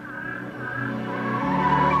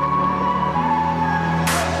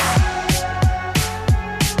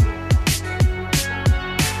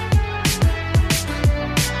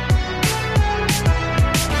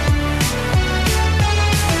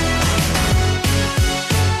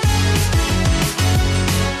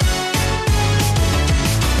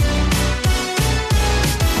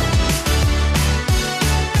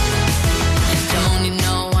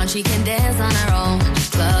 She can dance on her own.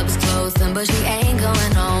 Club's closing, but she ain't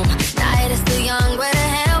going home. Night is still young, where the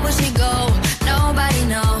hell will she go? Nobody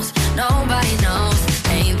knows, nobody knows.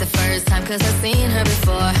 Ain't the first time, cause I've seen her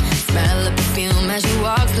before. Smell of perfume as she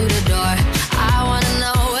walks through the door. I wanna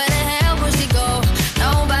know where the hell will she go?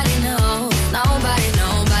 Nobody knows, nobody,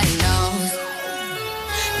 nobody knows.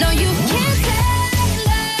 No, you can't take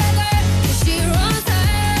love her, she runs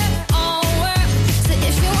her own world. So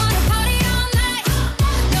if you wanna party all night,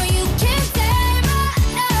 no, you can't save her,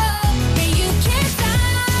 no. And you can't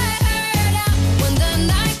tie her down when the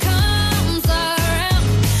night comes around.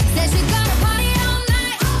 Said she gotta party all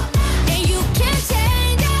night, and you can't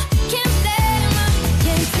change her, can't save her,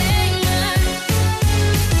 can't save her.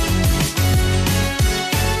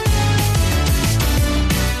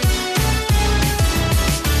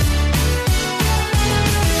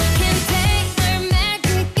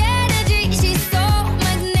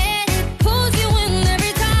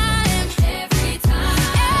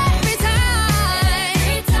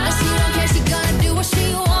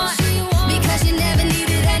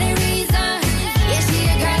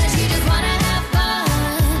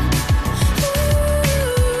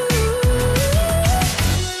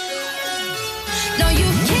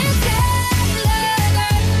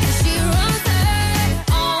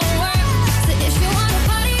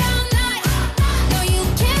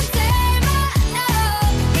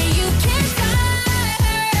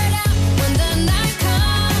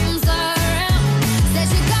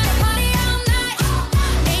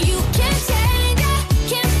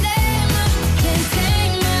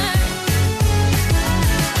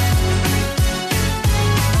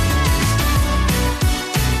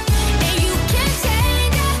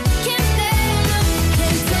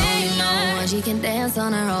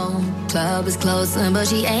 Club is closing, but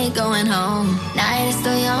she ain't going home. Night is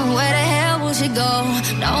still young, where the hell will she go?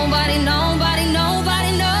 Nobody knows.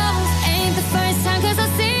 Ain't the first time, cause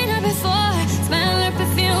I've seen her before. Smell her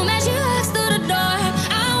perfume as she walks through the door.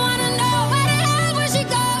 I wanna know, where the hell will she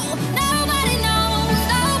go? Nobody knows.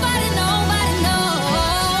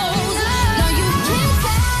 No, you can't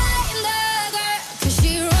tame the girl, cause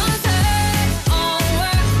she runs her own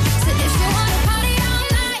world. So if she wanna party all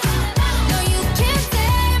night, no, you can't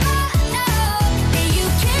tame her, no. And you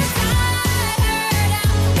can't tie her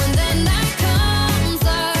down when the night comes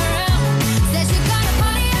around. Said she gonna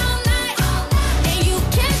party all night, and you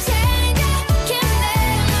can't change it, can't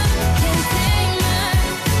tame her, can't tame her.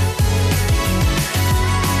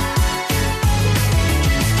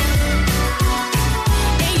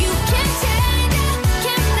 And you can't change it,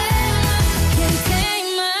 can't tame her, can't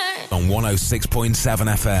tame her. On 106.7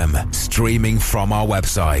 FM, streaming from our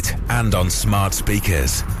website and on smart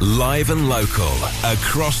speakers. Live and local,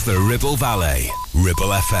 across the Ribble Valley. Ribble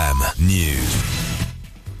FM News.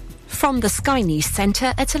 From the Sky News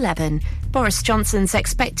Centre at 11. Boris Johnson's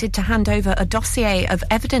expected to hand over a dossier of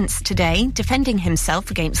evidence today, defending himself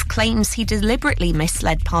against claims he deliberately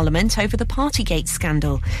misled Parliament over the Partygate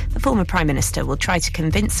scandal. The former Prime Minister will try to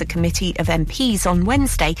convince a committee of MPs on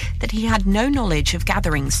Wednesday that he had no knowledge of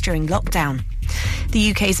gatherings during lockdown.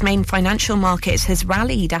 The UK's main financial market has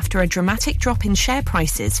rallied after a dramatic drop in share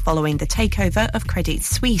prices following the takeover of Credit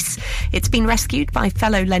Suisse. It's been rescued by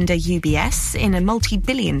fellow lender UBS in a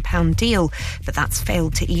multi-billion pound deal, but that's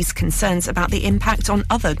failed to ease concerns about the impact on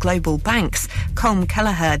other global banks. Colm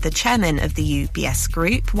Kelleher, the chairman of the UBS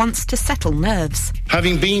Group, wants to settle nerves.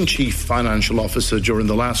 Having been Chief Financial Officer during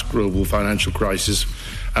the last global financial crisis,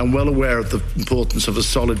 I'm well aware of the importance of a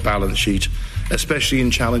solid balance sheet, especially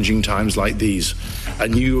in challenging times like these,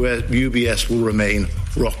 and UBS will remain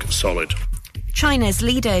rock solid. China's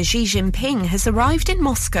leader Xi Jinping has arrived in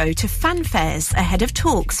Moscow to fanfares ahead of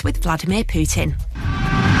talks with Vladimir Putin.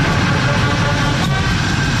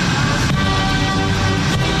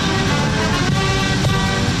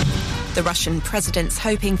 The Russian president's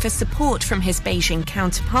hoping for support from his Beijing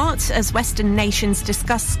counterpart as Western nations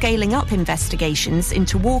discuss scaling up investigations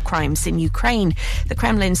into war crimes in Ukraine. The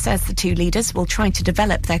Kremlin says the two leaders will try to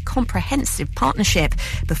develop their comprehensive partnership.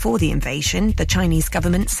 Before the invasion, the Chinese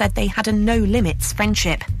government said they had a no-limits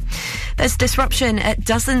friendship. There's disruption at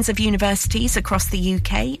dozens of universities across the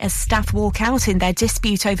UK as staff walk out in their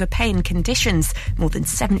dispute over pay and conditions. More than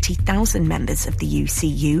 70,000 members of the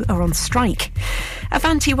UCU are on strike.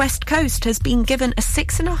 Avanti West Coast has been given a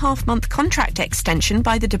 6.5-month contract extension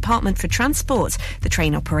by the Department for Transport. The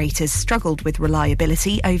train operators struggled with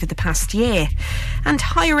reliability over the past year. And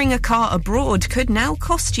hiring a car abroad could now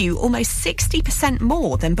cost you almost 60%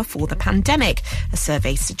 more than before the pandemic. A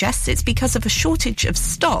survey suggests it's because of a shortage of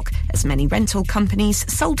stock, as many rental companies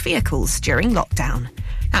sold vehicles during lockdown.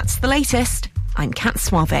 That's the latest. I'm Kat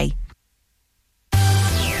Suave.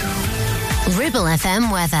 Ribble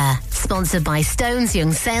FM weather, sponsored by Stones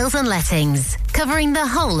Young Sales and Lettings, covering the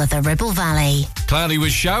whole of the Ribble Valley. Cloudy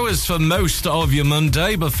with showers for most of your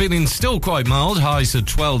Monday, but feeling still quite mild, highs of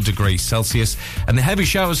 12 degrees Celsius. And the heavy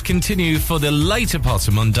showers continue for the later parts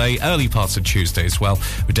of Monday, early parts of Tuesday as well.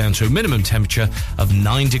 We're down to a minimum temperature of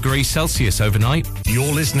 9 degrees Celsius overnight.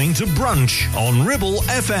 You're listening to Brunch on Ribble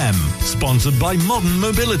FM, sponsored by Modern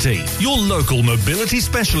Mobility, your local mobility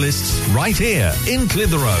specialists right here in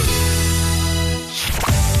Clitheroe.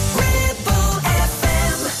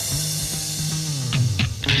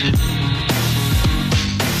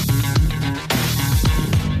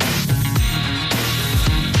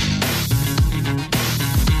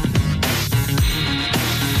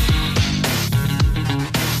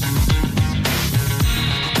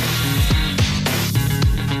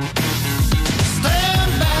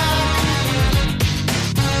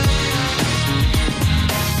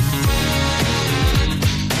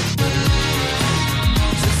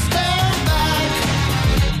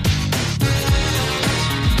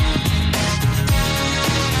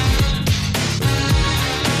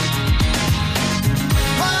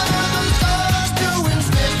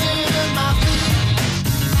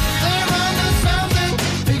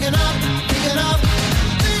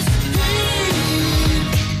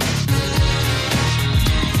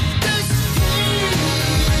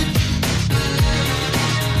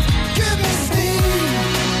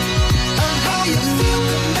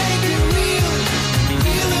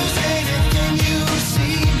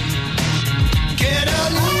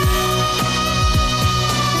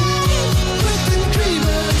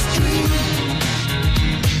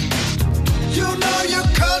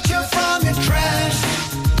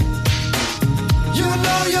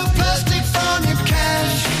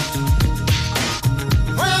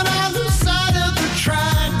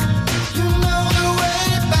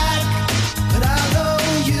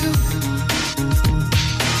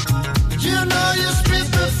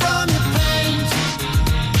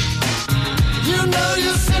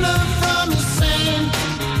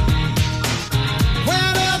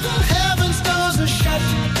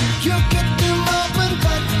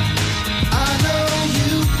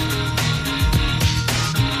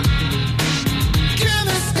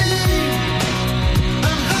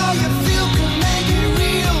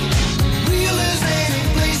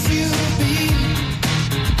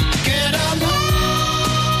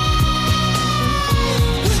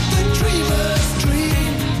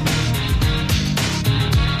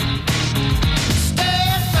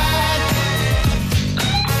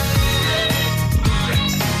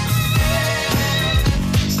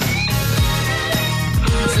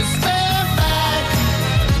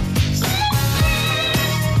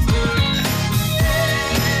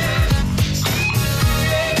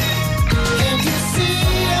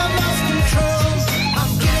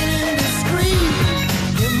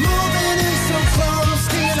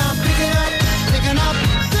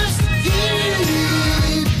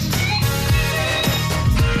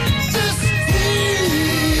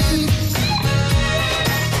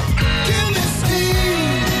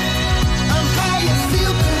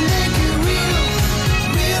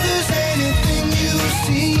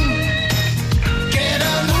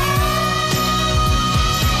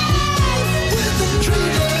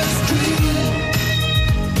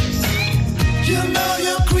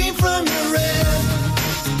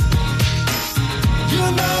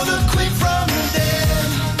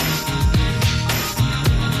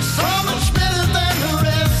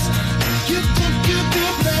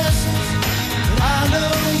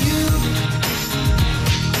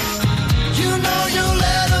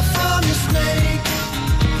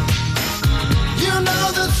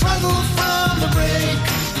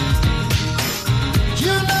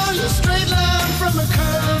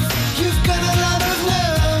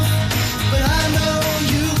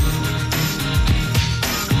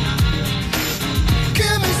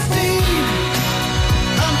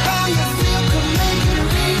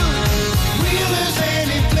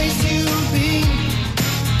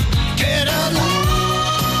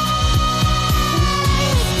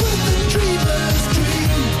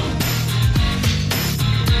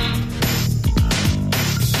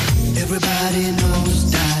 Everybody knows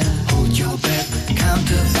style. Hold your breath, count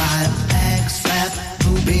to 5. Axe slap,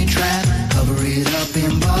 booby trap. Cover it up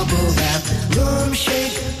in bubble wrap. Room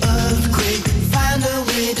shake, earthquake. Find a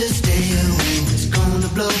way to stay away. It's gonna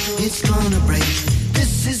blow, it's gonna break.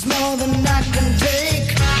 This is more than I can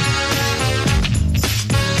take.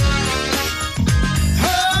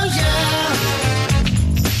 Oh yeah.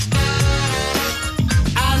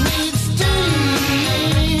 I need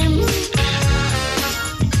steam.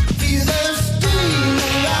 Feel the steam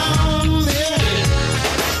around me.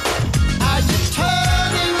 Are you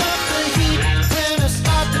turning up the heat when I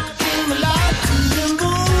start to come alive to the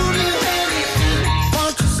moon and heavy feet?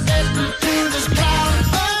 Won't you step into this cloud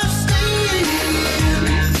of steam?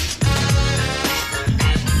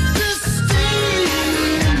 This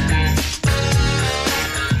steam,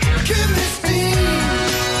 give me steam.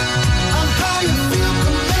 I'm how you feel,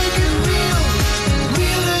 can make it real.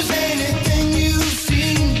 Real as anything you've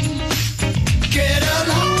seen. Get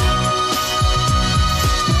along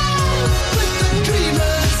with the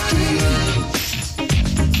dreamer's dream.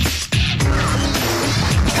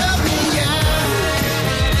 Help me out.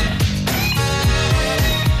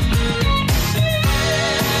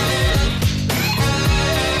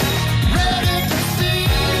 Ready to see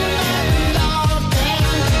my love down.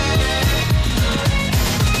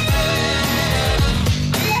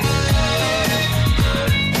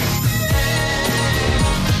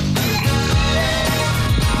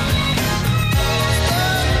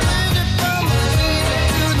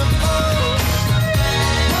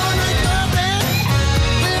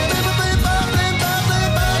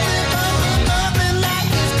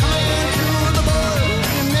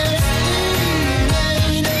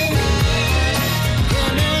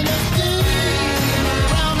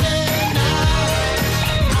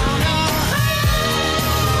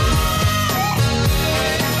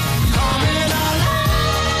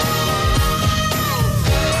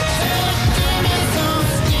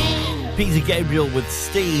 Peter Gabriel with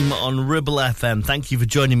Steam on Ribble FM. Thank you for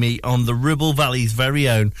joining me on the Ribble Valley's very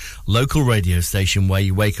own local radio station, where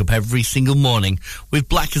you wake up every single morning with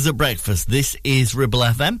Blackers at breakfast. This is Ribble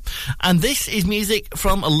FM, and this is music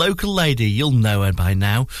from a local lady. You'll know her by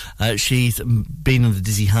now. She's been on the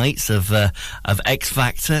dizzy heights of X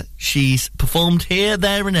Factor. She's performed here,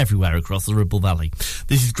 there and everywhere across the Ribble Valley.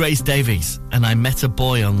 This is Grace Davies, and I Met a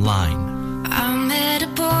Boy Online. I met a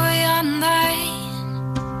boy online.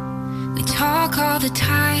 We talk all the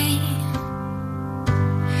time.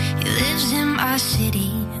 He lives in my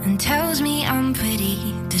city and tells me I'm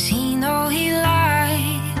pretty. Does he know he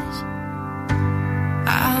lies?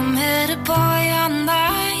 I met a boy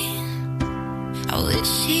online. I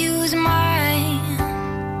wish he was mine,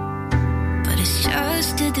 but it's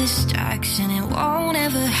just a distraction. It won't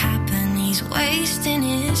ever happen. He's wasting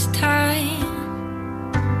his time.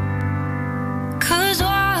 'Cause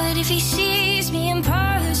what if he sees me in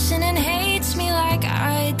person and hates me like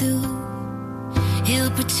I do?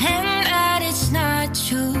 He'll pretend that it's not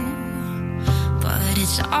true, but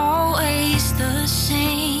it's always the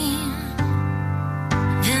same.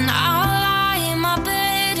 Then I'll lie in my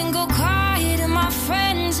bed and go cry to my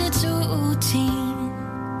friends. It's a routine.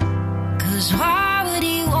 'Cause why would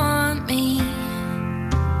he want me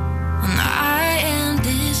when I am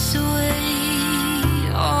this way?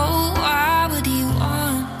 Oh, why would he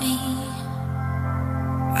want me?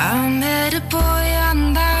 I met a boy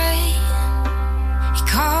online. He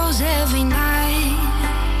calls every night,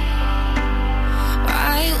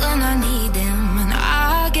 right when I need him, and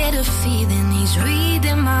I get a feeling he's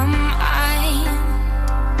reading my mind.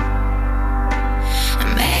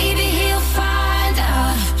 And maybe he'll find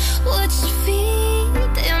out what's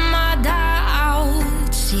feeding my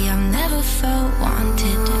doubt. See, I've never felt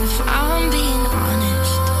wanted, if I'm being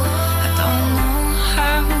honest. I don't know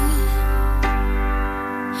how.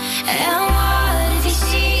 And what if he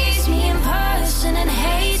sees me in person and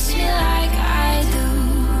hates me like I do?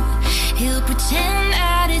 He'll pretend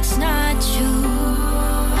that it's not true,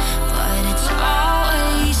 but it's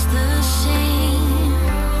always the same.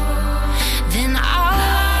 Then I'll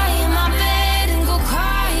lie in my bed and go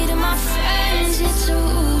cry to my friends. It's a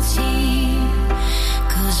routine.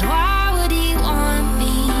 'Cause why would he want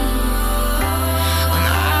me when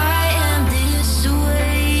I am this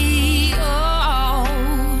way? Oh,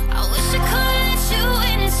 I wish I could let you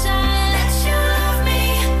inside, let you love me,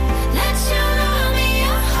 let you love me.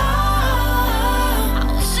 Oh,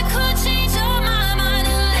 I wish I could change all my mind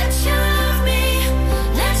and let you love me,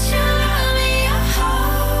 let you love me. Oh,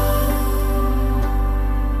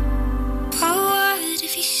 but what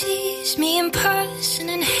if he sees me in person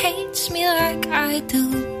and hates me like I do?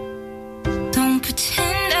 Don't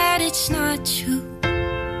pretend that it's not true,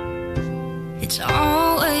 it's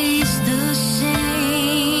always the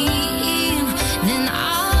same. Then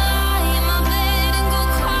I lie in my bed and go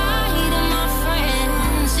cry to my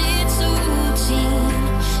friends. It's a routine.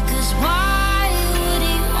 'Cause why would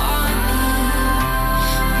he want me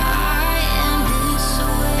when I am this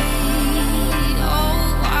way? Oh,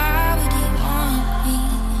 why would he want me?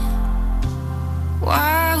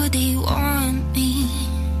 Why would he want me?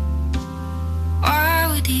 Why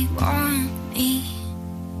would he want me?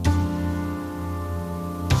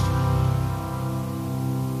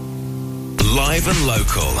 Live and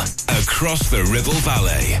local, across the Ribble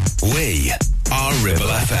Valley. We are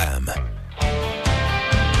Ribble FM.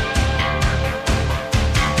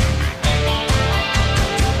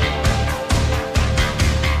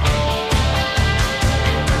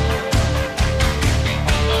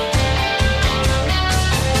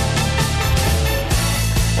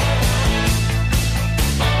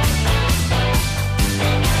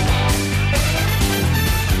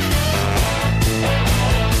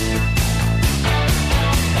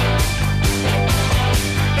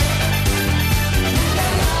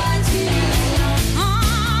 Lines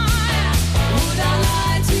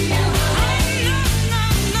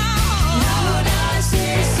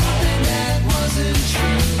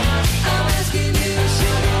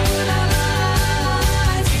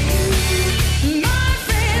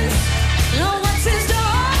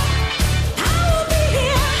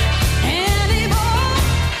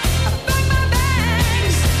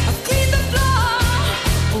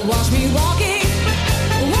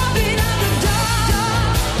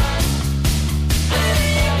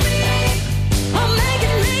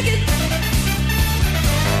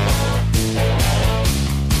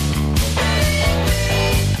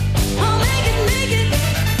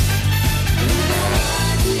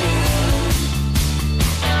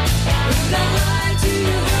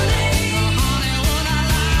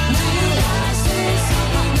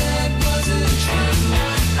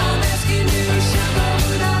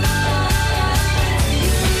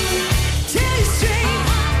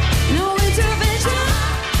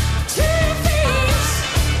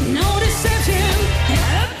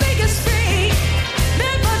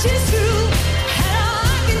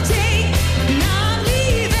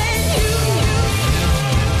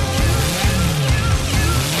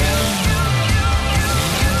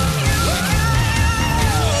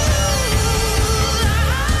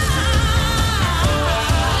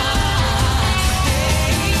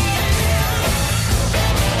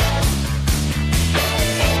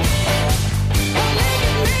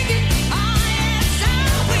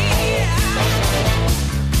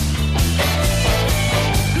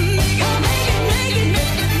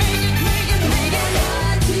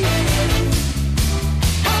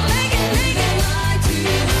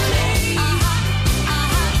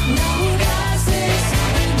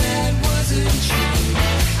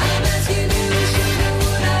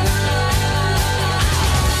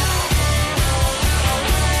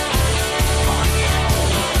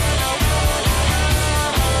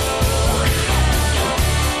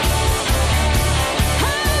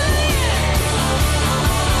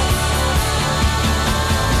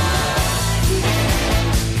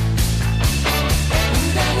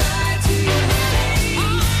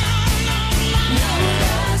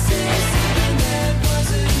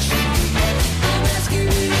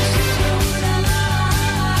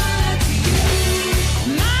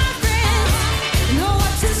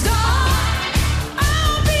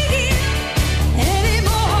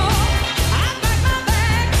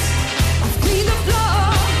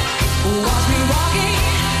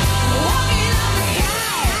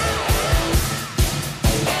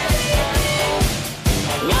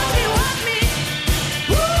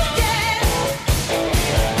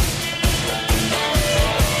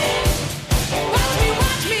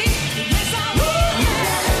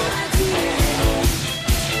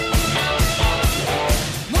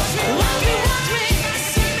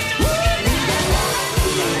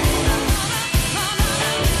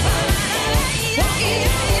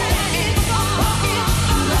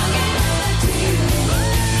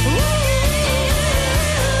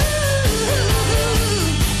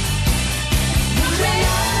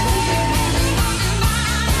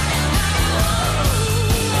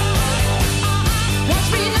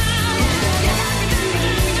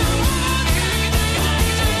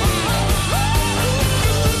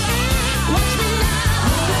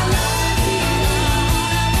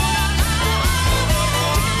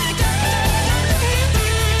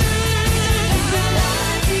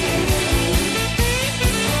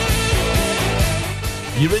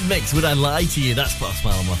Eurythmics, Would I Lie to You? That's put a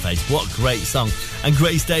smile on my face. What a great song. And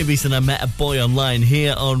Grace Davies and I Met a Boy Online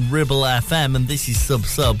here on Ribble FM, and this is Sub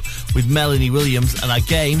Sub with Melanie Williams, and our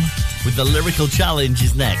game with the lyrical challenge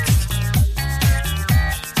is next.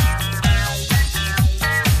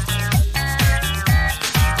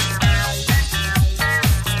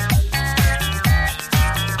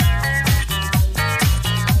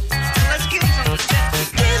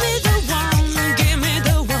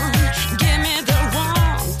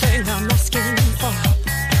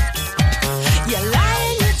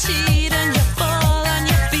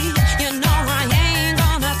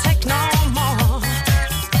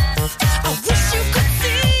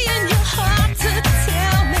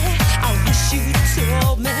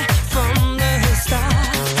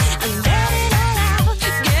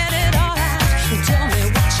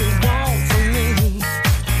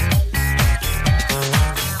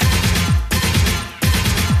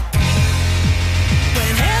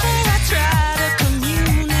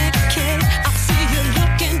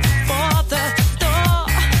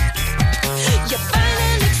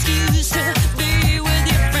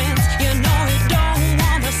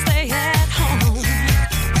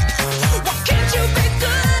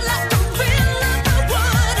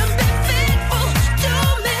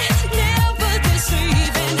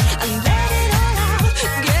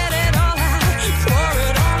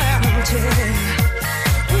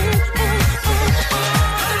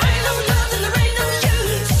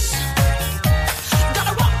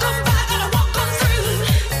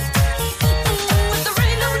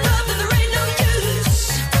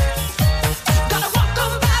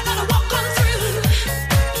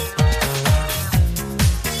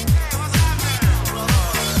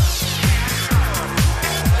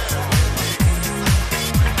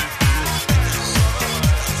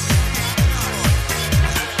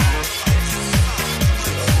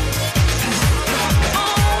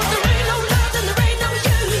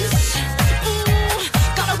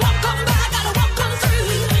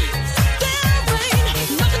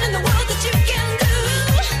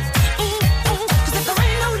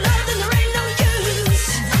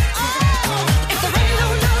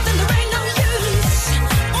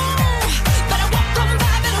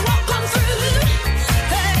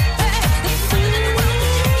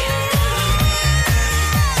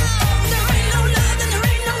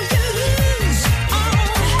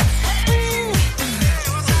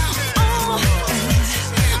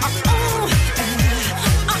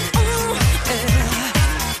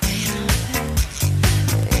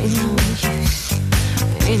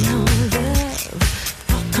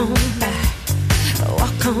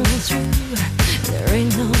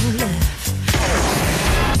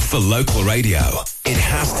 Local radio, it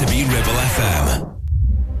has to be Ribble FM.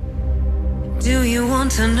 Do you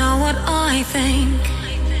want to know what I think?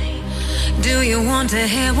 Do you want to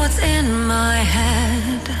hear what's in my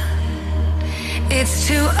head? It's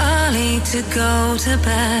too early to go to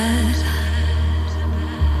bed.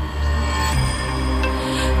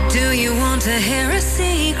 Do you want to hear a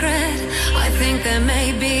secret? I think there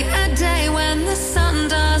may be a day when the sun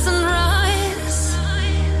doesn't rise.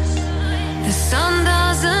 The sun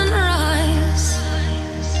doesn't rise.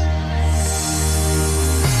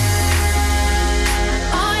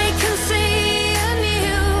 I can see a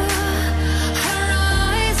new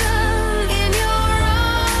horizon in your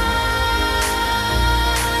eyes.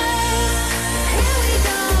 Here we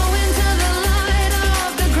go into the light of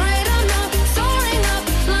the great unknown, soaring up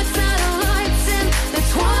like satellites in the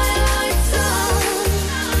twilight zone,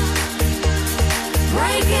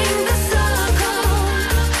 breaking the circle.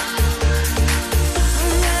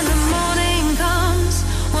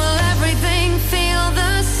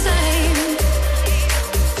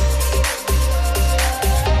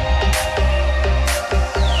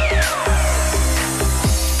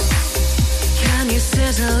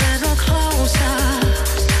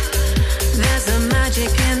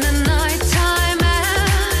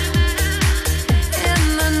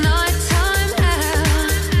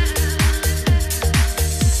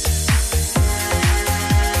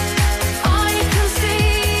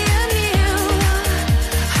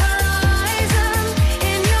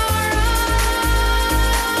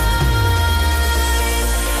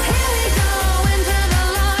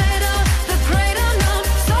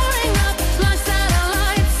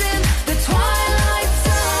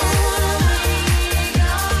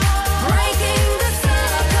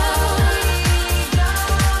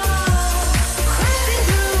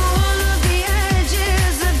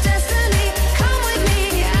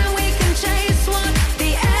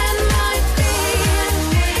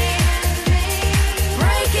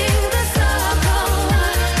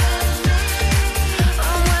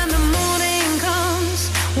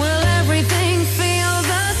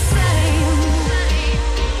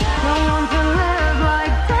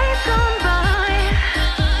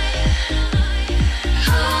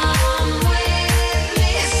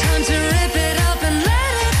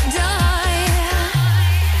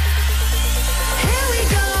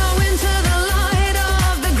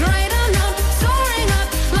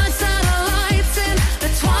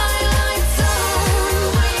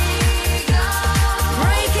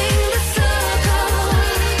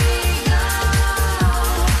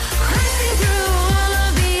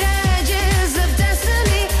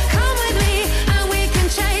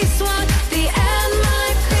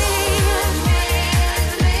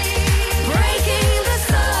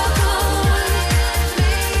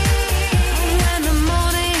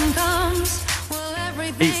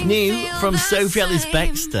 from Sophie Ellis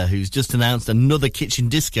Bextor, who's just announced another kitchen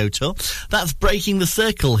disco tour. That's Breaking the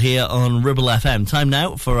Circle here on Ribble FM. Time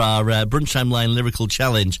now for our Brunch Timeline Lyrical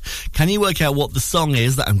Challenge. Can you work out what the song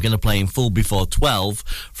is that I'm going to play in full before 12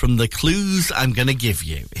 from the clues I'm going to give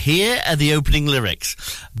you? Here are the opening lyrics.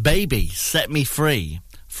 Baby, set me free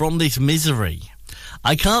from this misery.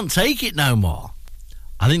 I can't take it no more.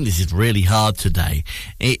 I think this is really hard today.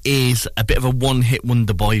 It is a bit of a one-hit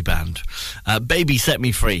wonder boy band. Baby, set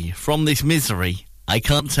me free from this misery. I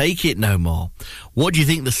can't take it no more. What do you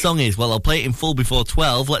think the song is? Well, I'll play it in full before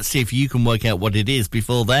 12. Let's see if you can work out what it is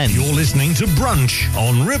before then. You're listening to Brunch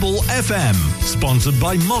on Ribble FM, sponsored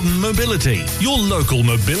by Modern Mobility, your local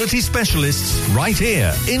mobility specialists right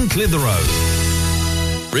here in Clitheroe.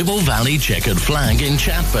 Ribble Valley Checkered Flag in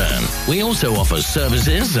Chatburn. We also offer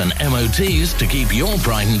services and MOTs to keep your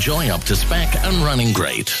pride and joy up to spec and running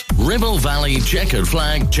great. Ribble Valley Checkered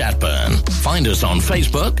Flag, Chatburn. Find us on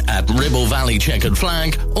Facebook at Ribble Valley Checkered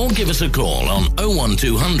Flag or give us a call on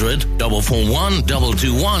 01200 441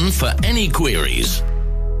 221 for any queries.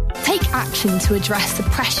 Take action to address the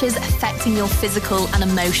pressures affecting your physical and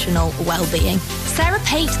emotional well-being. Sarah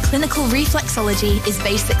Pate Clinical Reflexology is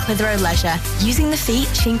based at Clitheroe Leisure. Using the feet,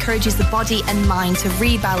 she encourages the body and mind to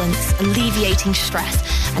rebalance, alleviating stress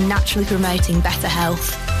and naturally promoting better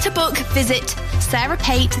health. To book, visit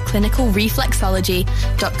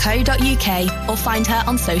sarahpateclinicalreflexology.co.uk or find her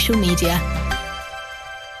on social media.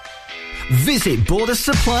 Visit Border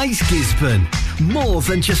Supplies Gisborne. More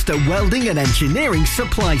than just a welding and engineering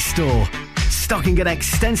supply store. Stocking an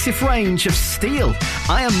extensive range of steel,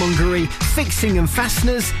 ironmongery, fixing and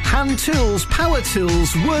fasteners, hand tools, power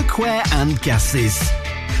tools, workwear and gases.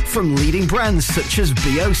 From leading brands such as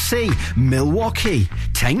BOC, Milwaukee,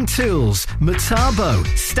 Tang Tools, Metabo,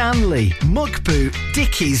 Stanley, Muck Boot,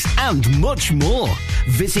 Dickies and much more.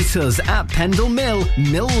 Visit us at Pendle Mill,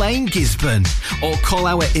 Mill Lane, Gisborne, or call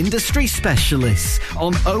our industry specialists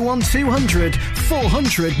on 01200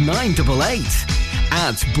 400 988.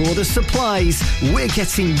 At Border Supplies, we're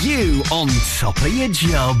getting you on top of your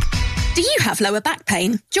job. Do you have lower back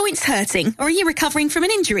pain, joints hurting, or are you recovering from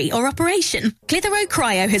an injury or operation? Clitheroe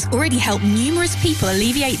Cryo has already helped numerous people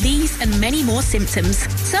alleviate these and many more symptoms.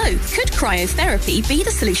 So, could cryotherapy be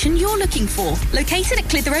the solution you're looking for? Located at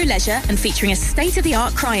Clitheroe Leisure and featuring a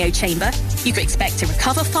state-of-the-art cryo chamber, you can expect to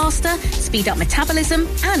recover faster, speed up metabolism,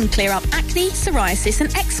 and clear up acne, psoriasis,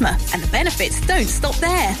 and eczema. And the benefits don't stop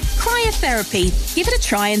there. Cryotherapy. Give it a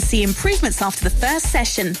try and see improvements after the first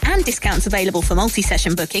session, and discounts available for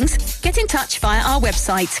multi-session bookings. Get in touch via our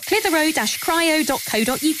website,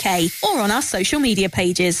 clitheroe-cryo.co.uk, or on our social media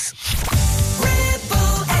pages.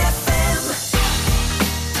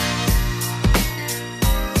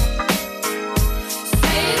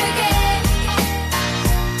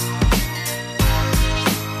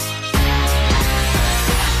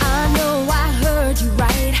 I know I heard you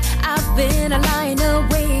right. I've been lying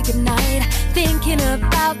awake at night, thinking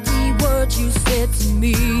about the words you said to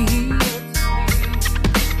me.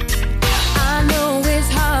 I know it's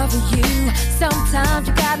hard for you. Sometimes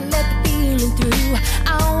you gotta let the feeling through.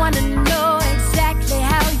 I wanna know exactly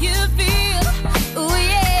how you feel. Oh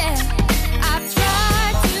yeah. I've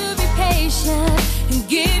tried to be patient and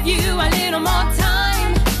give you a little more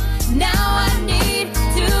time. Now I need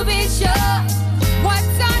to be sure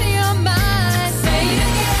what's on your mind. Say it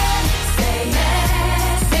again, say it.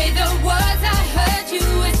 Say the words I heard you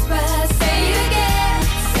whisper. Say it again,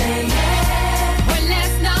 say it. When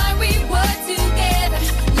last night we were together,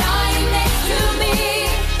 lying next to me,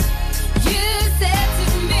 you said to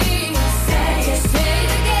me, say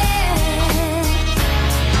it again.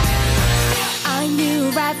 I knew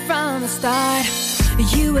right from the start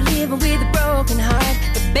you were living with a broken heart,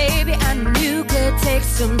 but baby, I knew could take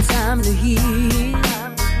some time to heal.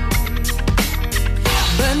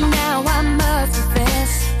 But now I must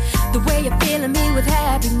confess, the way you're filling me with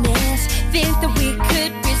happiness, think that we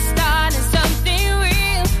could be starting something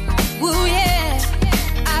real. Ooh yeah,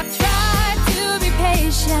 I've tried to be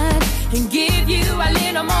patient and give you a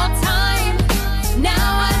little more time.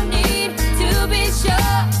 Now I need to be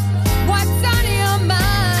sure what's on your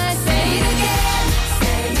mind. Say it again,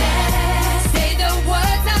 say it. Say the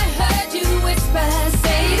words I heard you whisper.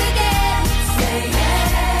 Say it again, say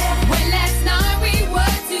it. When last night we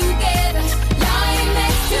were together, lying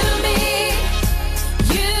next to me,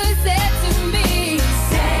 you said to me,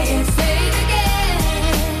 say it again.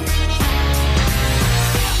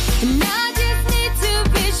 And I just need to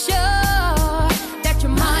be sure that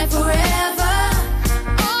you're mine for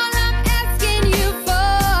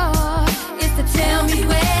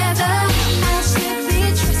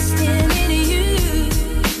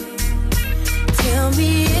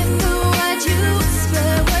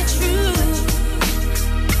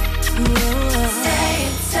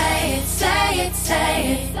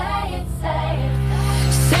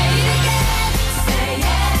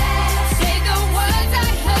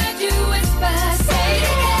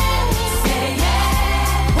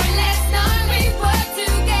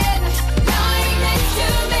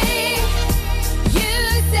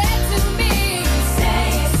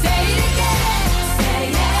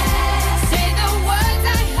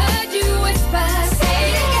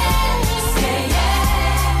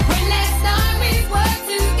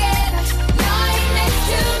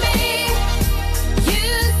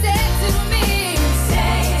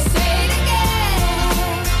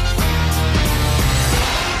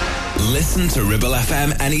Ribble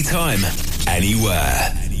FM anytime, anywhere.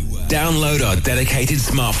 Download our dedicated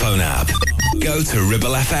smartphone app. Go to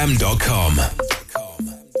ribblefm.com.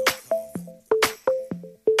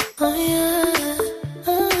 Oh yeah.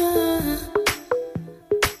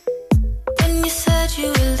 When you said you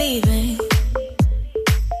were leaving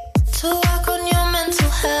to work on your mental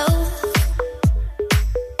health,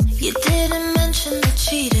 you didn't mention the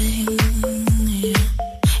cheating.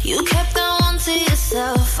 You kept that one to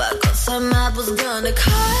yourself. I got so mad, was gonna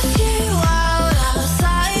cut you out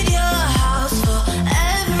outside your house for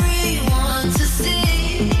everyone to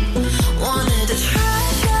see. Wanted to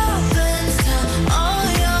trash your friends, tell all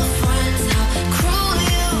your friends how cruel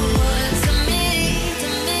you were to me, to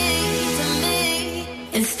me, to me.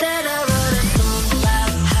 Instead I wrote a song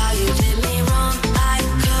about how you did me wrong. I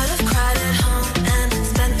could have cried at home and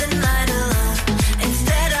spent the night alone.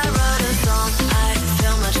 Instead I wrote a song, I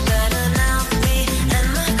feel much better now. Me and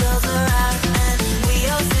my girls are out and we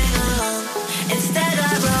all sing along. Instead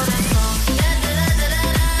I wrote a song.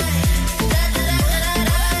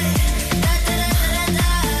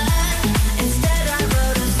 Instead I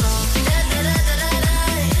wrote a song.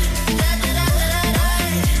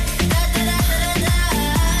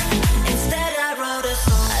 Instead I wrote a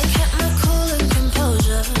song. I kept my cool and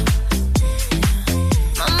composure.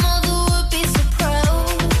 My mother would be so proud.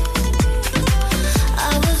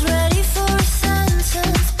 I was ready for a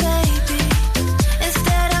sentence, baby.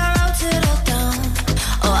 Instead I wrote it all down.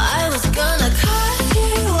 Oh, I was gonna cut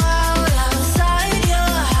you out outside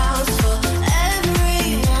your house for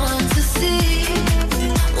everyone to see.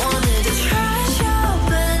 Wanted to trash your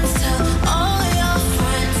Benz, tell all your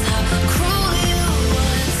friends how cruel you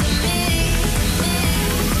were to me,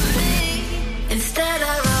 to me. Instead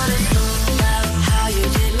I wrote a song about how you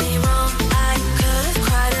did me wrong. I could have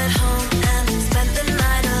cried at home and spent the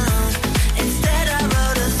night alone. Instead I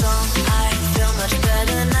wrote a song. I feel much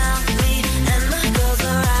better now. Me and my girls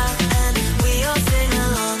are out and we all sing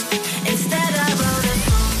along. Instead I wrote a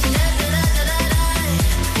song.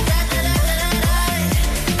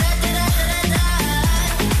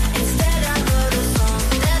 Instead I wrote a song.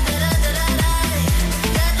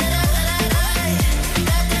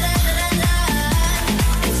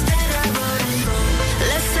 Instead I wrote a song.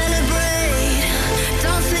 Let's celebrate,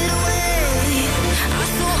 don't sit away. I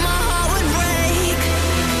thought my heart would break.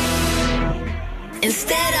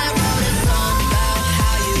 Instead I wrote a song about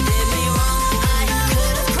how you did me wrong. I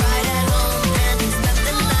could have cried at home and spent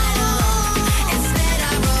the night alone. Instead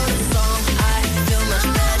I wrote a song. I feel much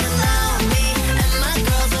better now. Me and my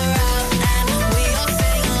girls are out and we all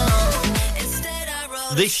sing along. Instead I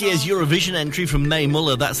wrote This year's Eurovision entry from Mae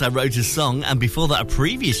Muller, that's I Wrote a Song, and before that a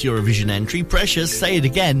previous Eurovision entry, Precious, Say It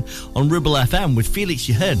Again, on Ribble FM with Felix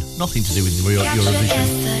You Heard. Nothing to do with Eurovision.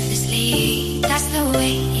 Effortlessly, that's the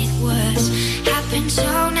way it was. Happened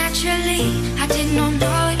so naturally, I did not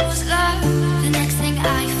know it was love. The next thing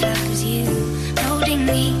I felt was you, holding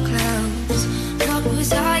me close. What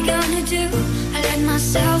was I gonna do? I let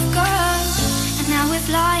myself go. And now we're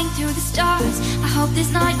flying through the stars. I hope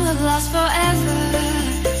this night will last forever.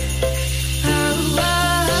 Oh,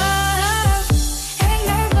 oh, oh. Ain't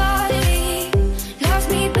nobody loves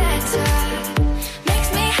me better. Makes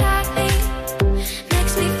me happy,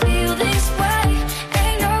 makes me feel this way.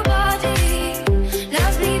 Ain't nobody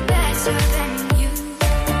loves me better than you.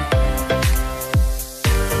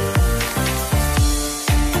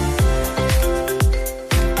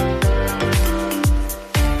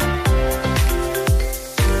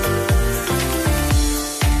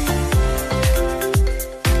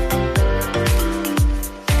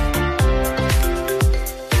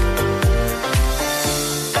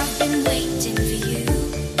 I've been waiting for you.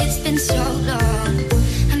 It's been so long.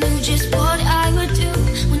 I knew just what I would do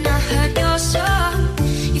when I heard your song.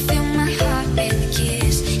 You filled my heart with a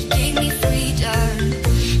kiss. You gave me freedom.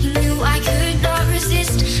 You knew I could not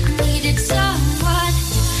resist. I needed someone.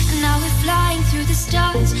 And now we're flying through the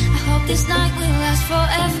stars. I hope this night will last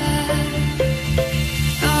forever.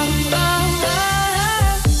 Oh, oh, oh.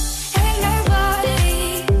 Ain't nobody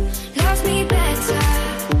loves me better.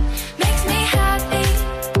 Makes me happy,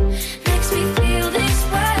 makes me feel this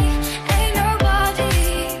way. Ain't nobody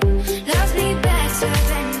loves me better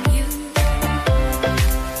than you.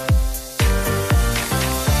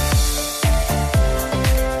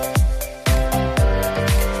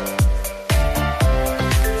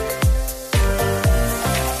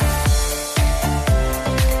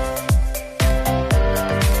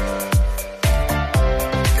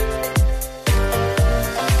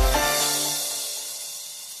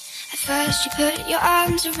 At first you put your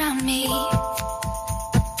arms around me,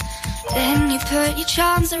 then you put your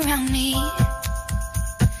charms around me.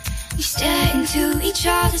 You stare into each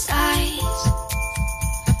other's eyes,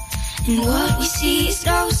 and what we see is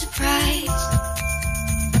no surprise.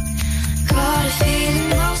 Got a feeling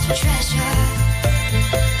lost for treasure,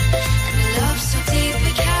 and a love so deep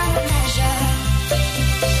we cannot measure.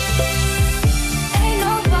 Ain't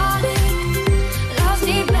nobody loves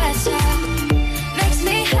me better, makes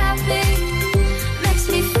me happy, makes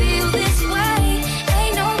me feel this way.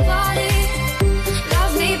 Ain't nobody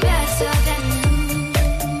loves me better than you.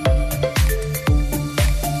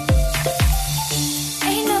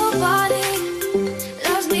 Ain't nobody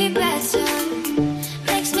loves me better,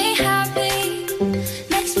 makes me happy,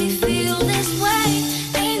 makes me feel this way.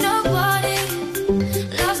 Ain't nobody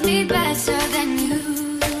loves me better than you.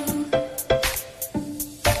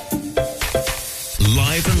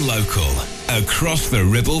 Live and local, across the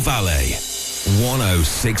Ribble Valley.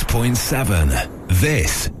 106.7.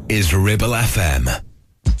 This is Ribble FM.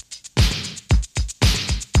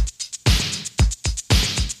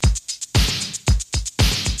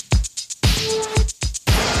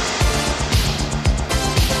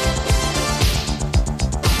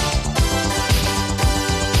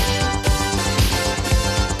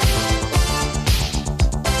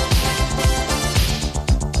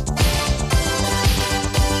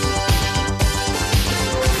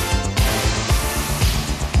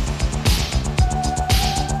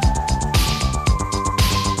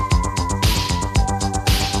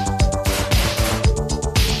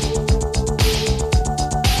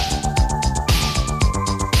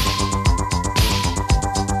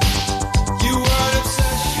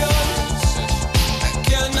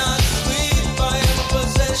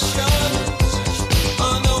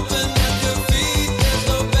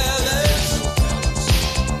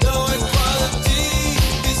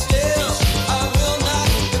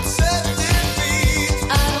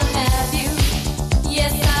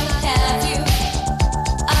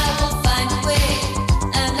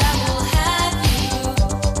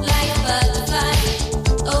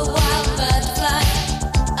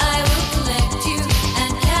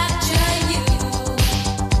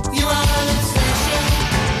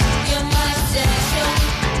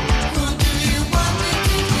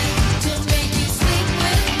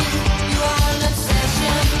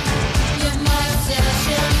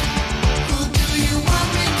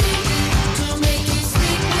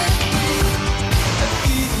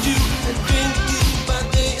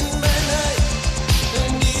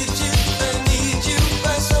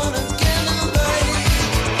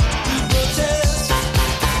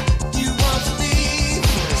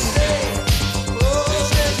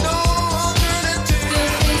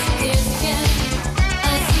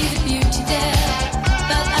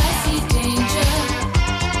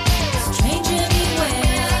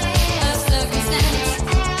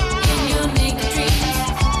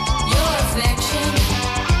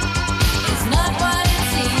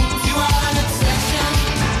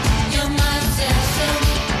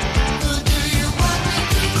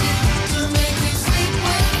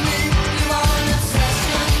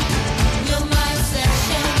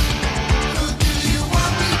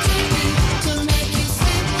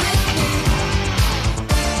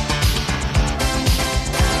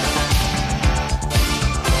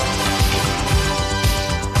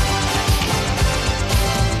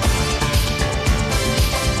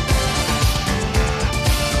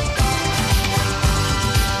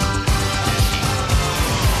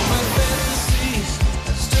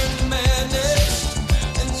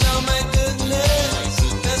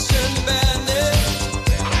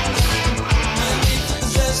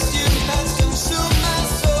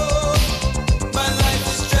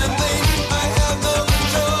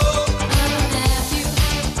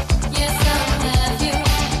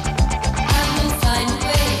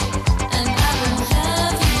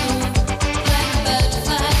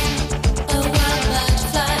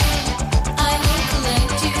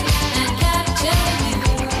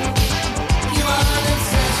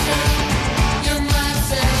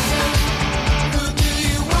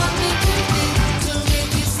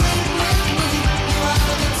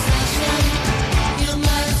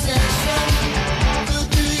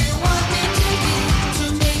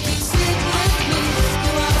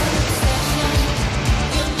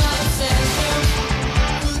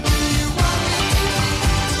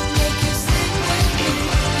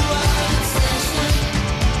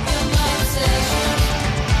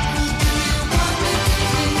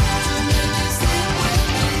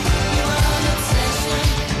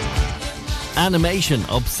 Animation,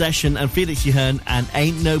 Obsession and Felix Ahern and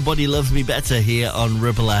Ain't Nobody Loves Me Better here on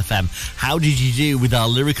Ribble FM. How did you do with our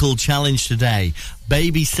lyrical challenge today?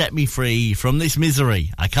 Baby, set me free from this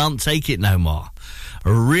misery. I can't take it no more.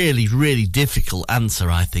 a really, really difficult answer,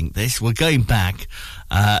 I think, this. We're going back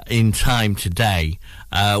in time today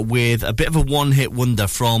with a bit of a one-hit wonder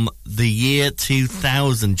from the year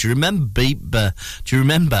 2000. Do you remember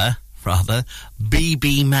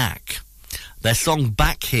BB Mac? Their song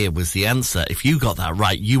Back Here was the answer. If you got that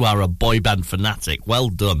right, you are a boy band fanatic. Well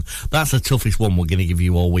done. That's the toughest one we're going to give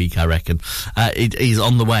you all week, I reckon. It is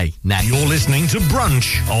on the way next. You're listening to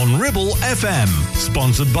Brunch on Ribble FM,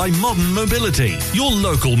 sponsored by Modern Mobility, your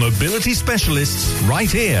local mobility specialists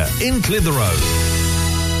right here in Clitheroe.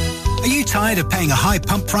 Are you tired of paying a high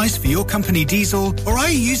pump price for your company diesel? Or are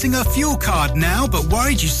you using a fuel card now but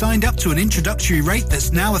worried you signed up to an introductory rate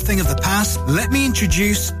that's now a thing of the past? Let me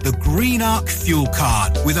introduce the Green Arc Fuel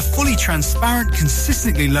Card. With a fully transparent,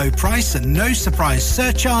 consistently low price and no surprise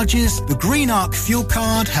surcharges, the Green Arc Fuel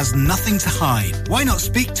Card has nothing to hide. Why not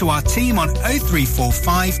speak to our team on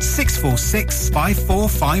 0345 646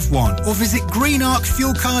 5451 or visit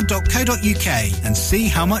greenarcfuelcard.co.uk and see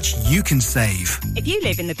how much you can save. If you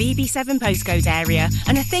live in the BB7 postcode area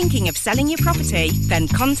and are thinking of selling your property, then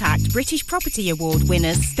contact British Property Award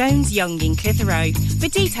winners Stones Young in Clitheroe for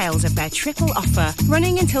details of their triple offer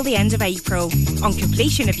running until the end of April. On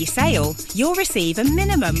completion of your sale, you'll receive a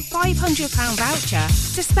minimum £500 voucher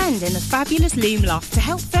to spend in the fabulous Loom Loft to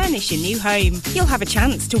help furnish your new home. You'll have a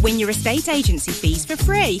chance to win your estate agency fees for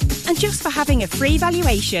free, and just for having a free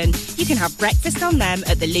valuation, you can have breakfast on them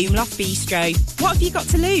at the Loom Loft Bistro. What have you got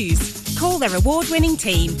to lose? Call their award-winning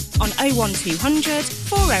team on 01200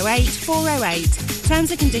 408 408.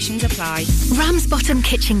 Terms and conditions apply. Ramsbottom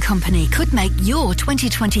Kitchen Company could make your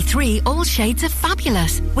 2023 all shades of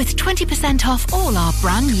fabulous with 20% off all our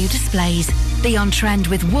brand new displays. Be on trend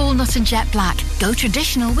with walnut and jet black. Go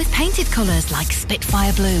traditional with painted colours like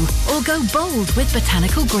Spitfire Blue. Or go bold with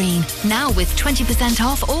botanical green. Now with 20%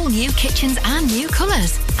 off all new kitchens and new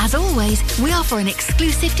colours. As always, we offer an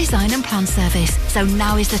exclusive design and plan service. So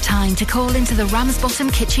now is the time to call into the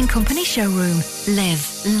Ramsbottom Kitchen Company showroom. Live,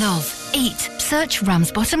 love, eat. Search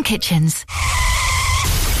Ramsbottom Kitchens.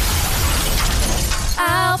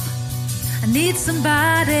 Help! I need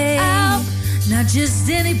somebody. Help! Not just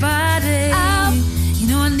anybody. Help! You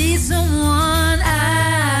know I need someone. Help!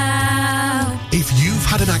 If you've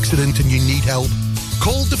had an accident and you need help,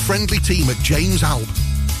 call the friendly team at James Alp.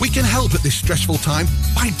 We can help at this stressful time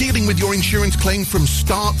by dealing with your insurance claim from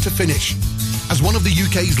start to finish. As one of the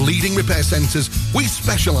UK's leading repair centres, we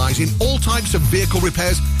specialise in all types of vehicle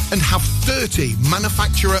repairs and have 30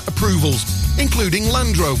 manufacturer approvals, including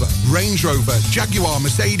Land Rover, Range Rover, Jaguar,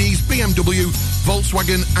 Mercedes, BMW,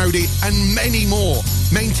 Volkswagen, Audi and many more,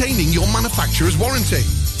 maintaining your manufacturer's warranty.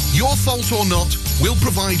 Your fault or not, we'll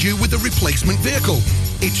provide you with a replacement vehicle.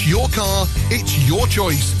 It's your car, it's your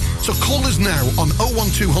choice. So call us now on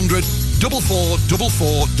 01200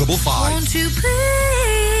 444455. Won't you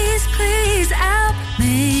please, please help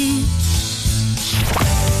me?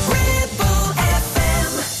 Ribble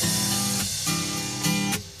FM.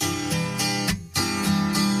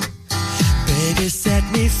 Baby, set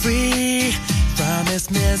me free from this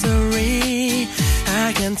misery.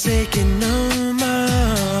 I can't take it no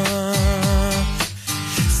more.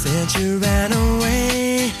 Since you ran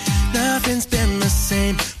away, nothing's been the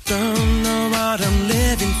same. Don't know what I'm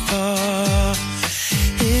living for.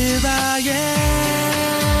 Here I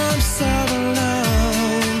am, so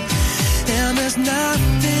alone, and there's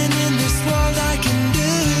nothing in this world I can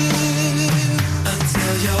do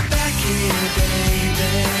until you're back here,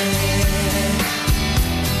 baby.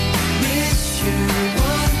 Miss you,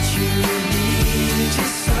 want you, need you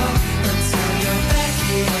so until you're back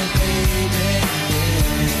here, baby.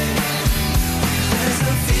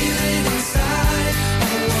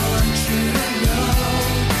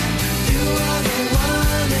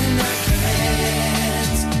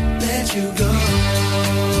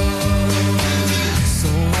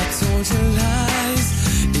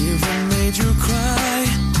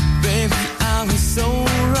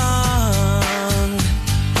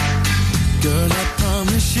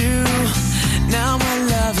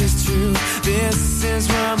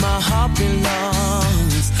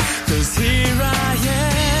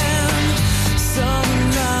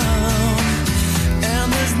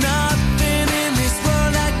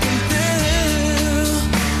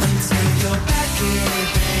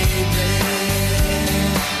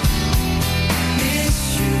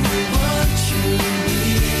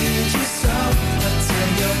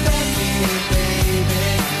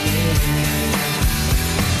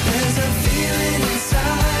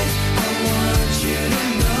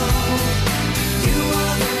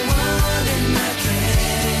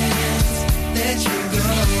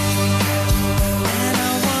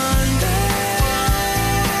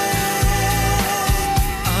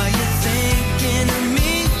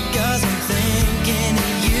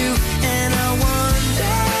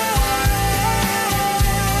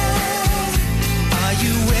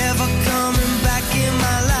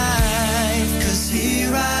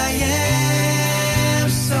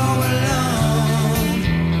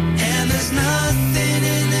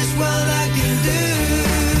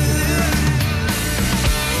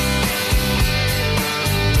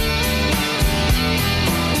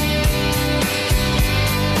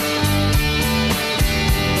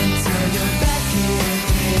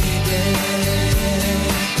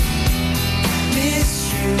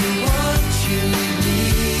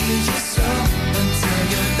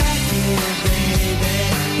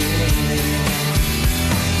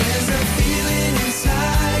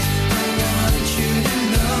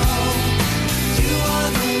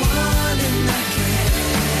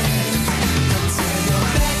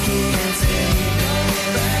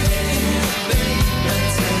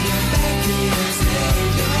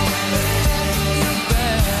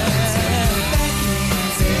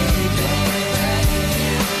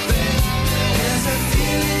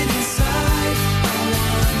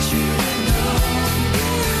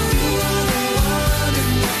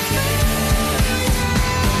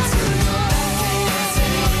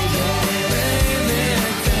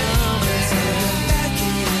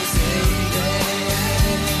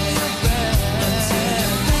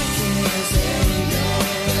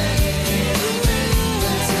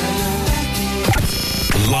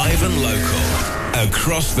 Live and local,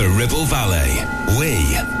 across the Ribble Valley.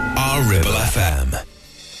 We are Ribble FM.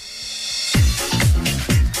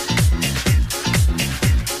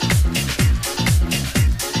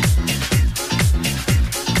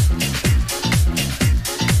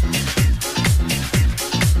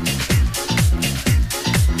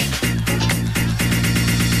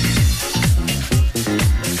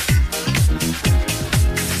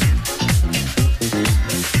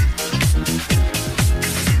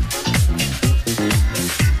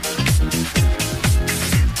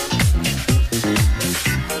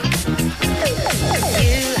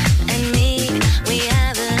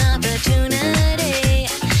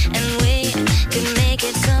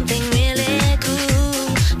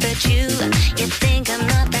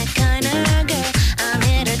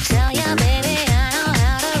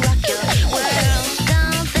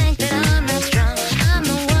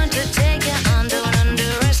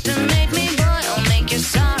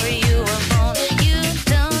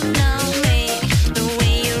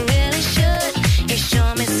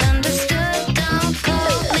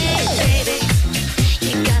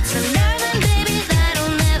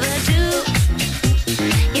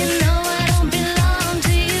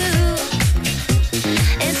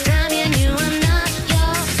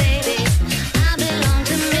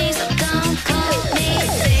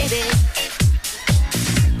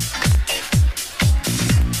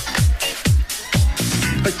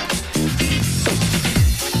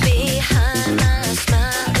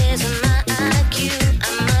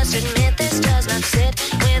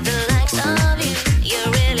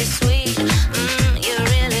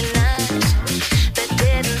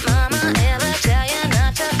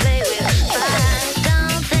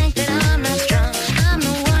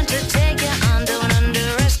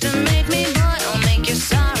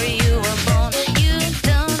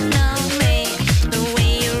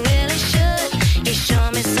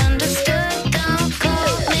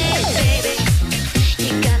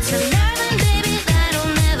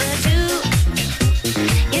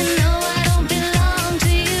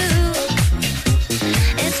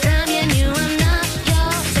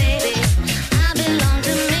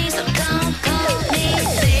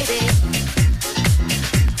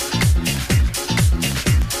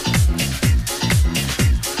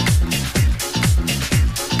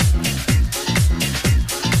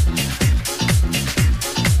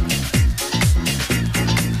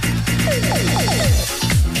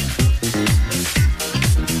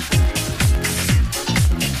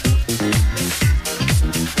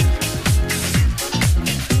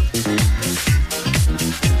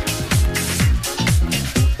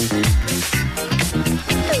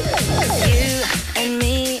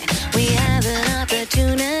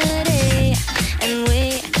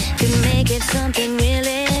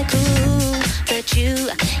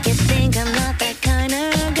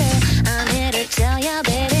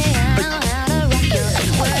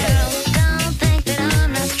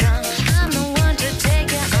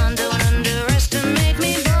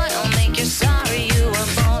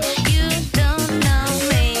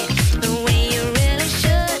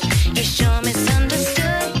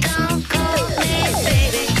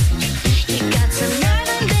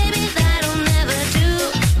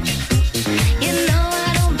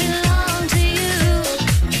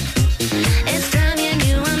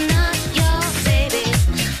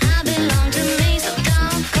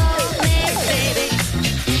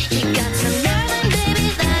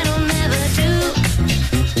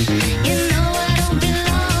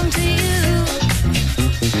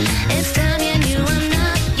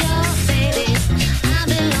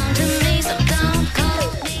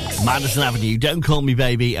 Madison Avenue, Don't Call Me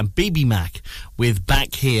Baby, and BB Mac with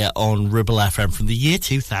Back Here on Ribble FM from the year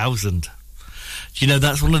 2000. Do you know,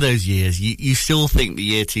 that's one of those years, you still think the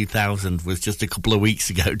year 2000 was just a couple of weeks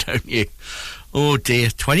ago, don't you? Oh dear,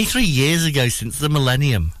 23 years ago since the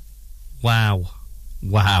millennium. Wow.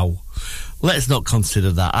 Let's not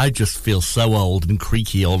consider that. I just feel so old and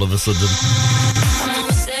creaky all of a sudden. I'm a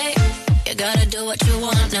mistake. You gotta do what you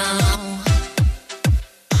want now.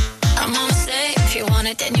 I'm a mistake. If you want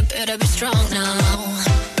it, then you better be strong now.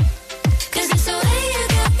 'Cause it's the way you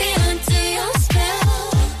got me under your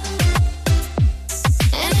spell.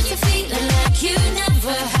 And if you're feeling like you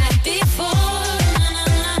never had before.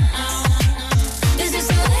 This is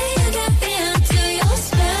the way you got me under your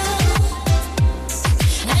spell.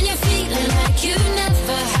 And you're feeling like you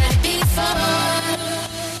never had before.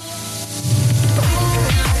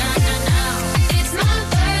 It's my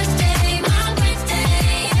birthday, my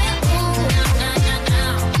birthday.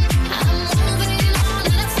 I'm moving on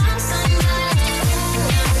and I found somebody.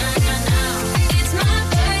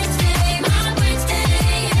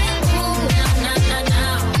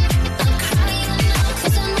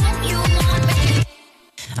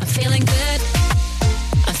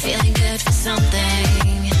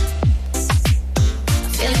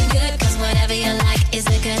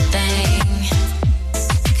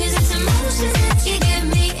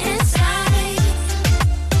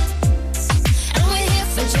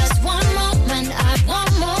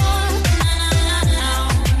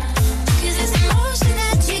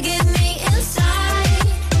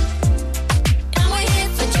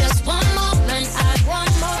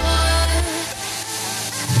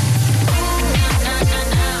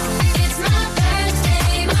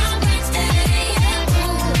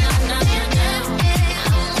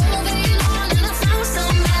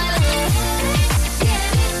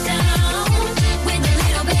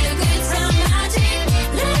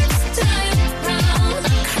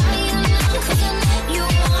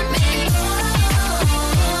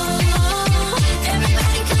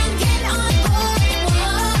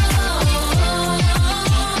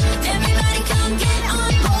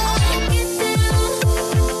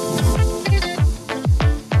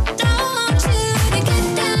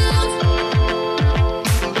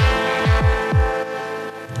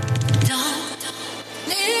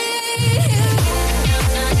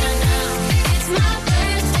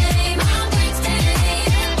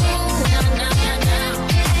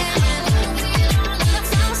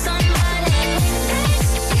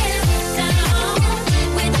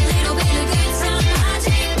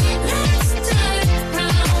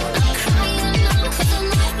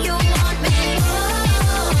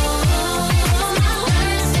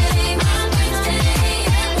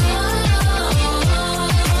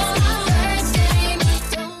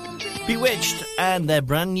 Bewitched and their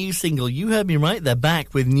brand new single. You heard me right, they're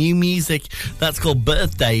back with new music. That's called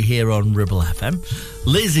Birthday here on Ribble FM.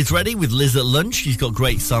 Liz is ready with Liz at Lunch. She's got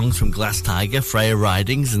great songs from Glass Tiger, Freya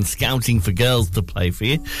Ridings and Scouting for Girls to play for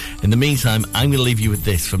you. In the meantime, I'm going to leave you with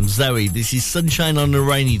this from Zoe. This is Sunshine on a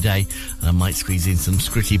Rainy Day, and I might squeeze in some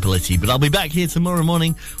Scritty Blitty, but I'll be back here tomorrow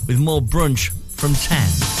morning with more Brunch from 10.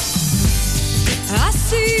 I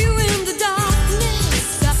see you in the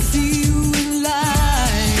darkness, I see you in light.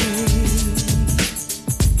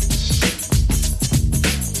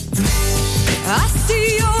 I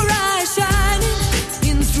see your eyes shining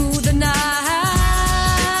in through the night.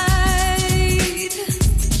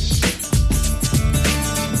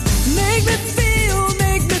 Make me feel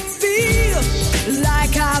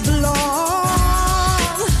like I belong.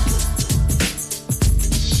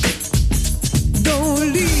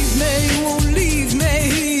 Don't leave me, you won't leave me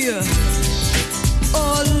here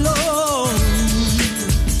all alone.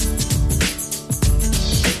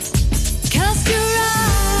 Cast your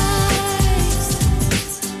eyes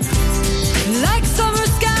like summer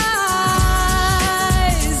skies,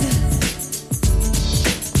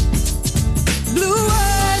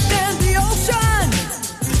 bluer than the ocean,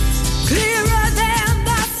 clearer than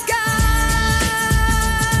the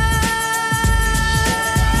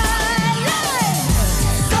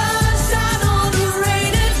sunshine on a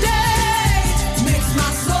rainy day makes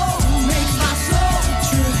my soul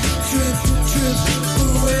trip, trip, trip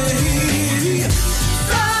away.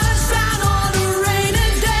 Sunshine on a rainy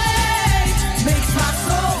day makes my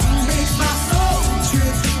soul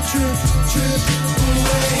trip, trip, trip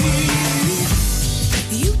away.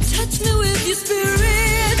 You touch me with your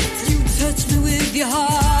spirit, you touch me with your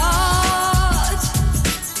heart.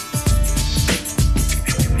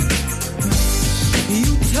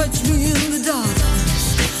 You touch me in the darkness,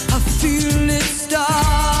 I feel it start.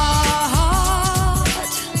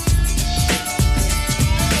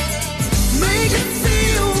 Make it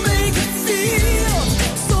feel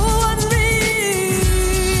so unreal,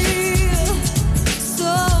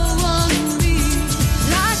 so unreal.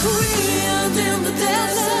 Like a wind in the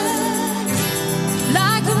desert,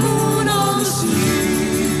 like a moon on the sea.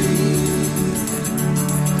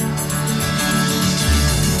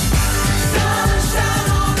 Sunshine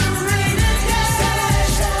on a rainy day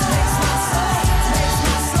makes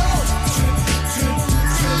my soul trip, trip,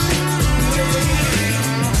 trip away.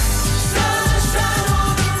 Sunshine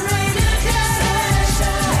on a rainy day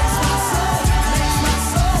makes my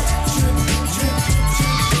soul trip, trip, trip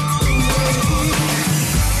away.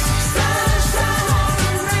 Sunshine on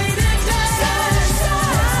a rainy day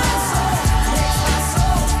makes my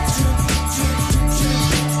soul trip, trip,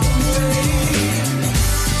 trip away.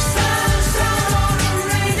 Sunshine on a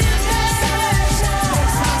rainy day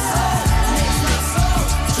makes my soul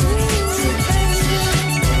trip,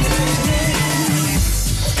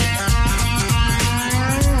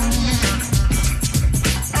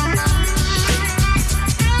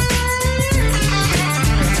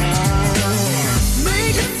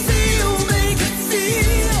 Make it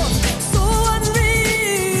feel so unreal,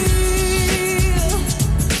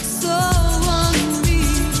 so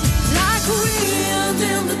unreal. Like a wind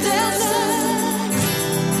in the desert,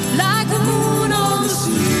 like a moon on the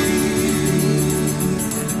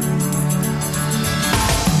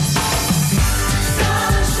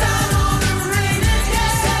sunshine on a rainy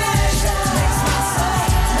day makes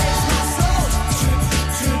my soul trip,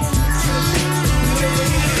 trip, trip away.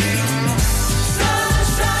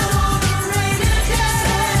 Sunshine on a rainy day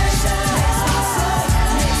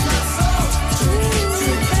makes my soul trip,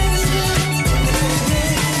 trip away.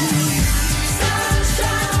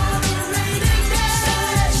 Sunshine on a rainy day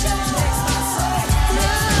makes my soul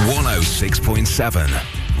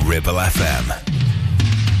 106.7 Ribble FM.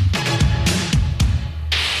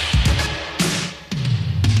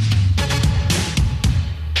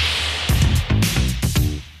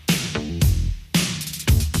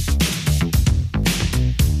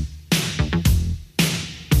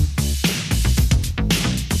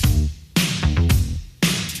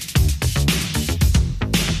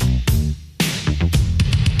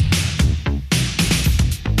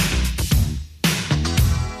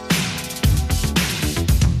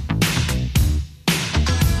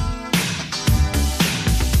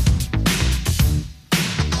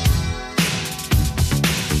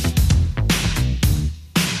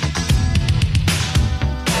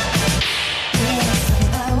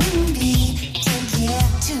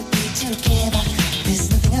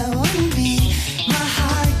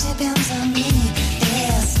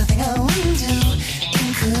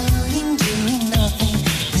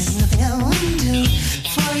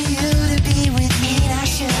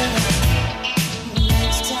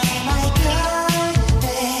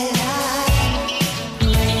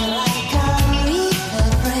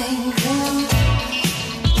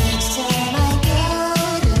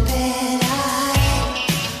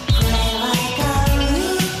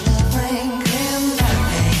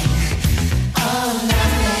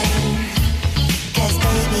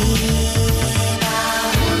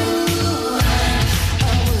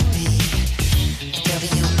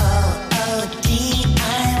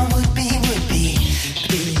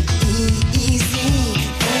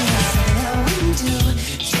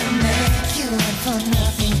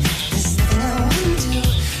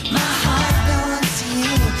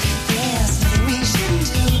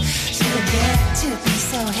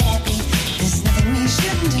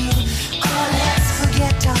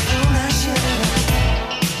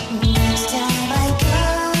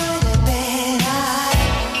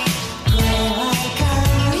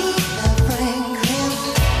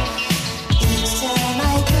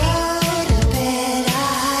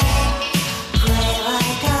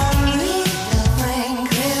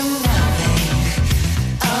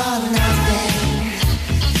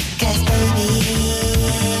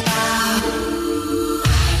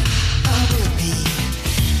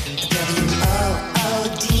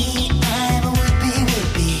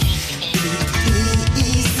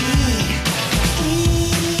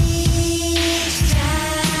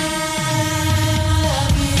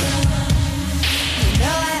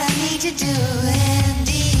 to do it.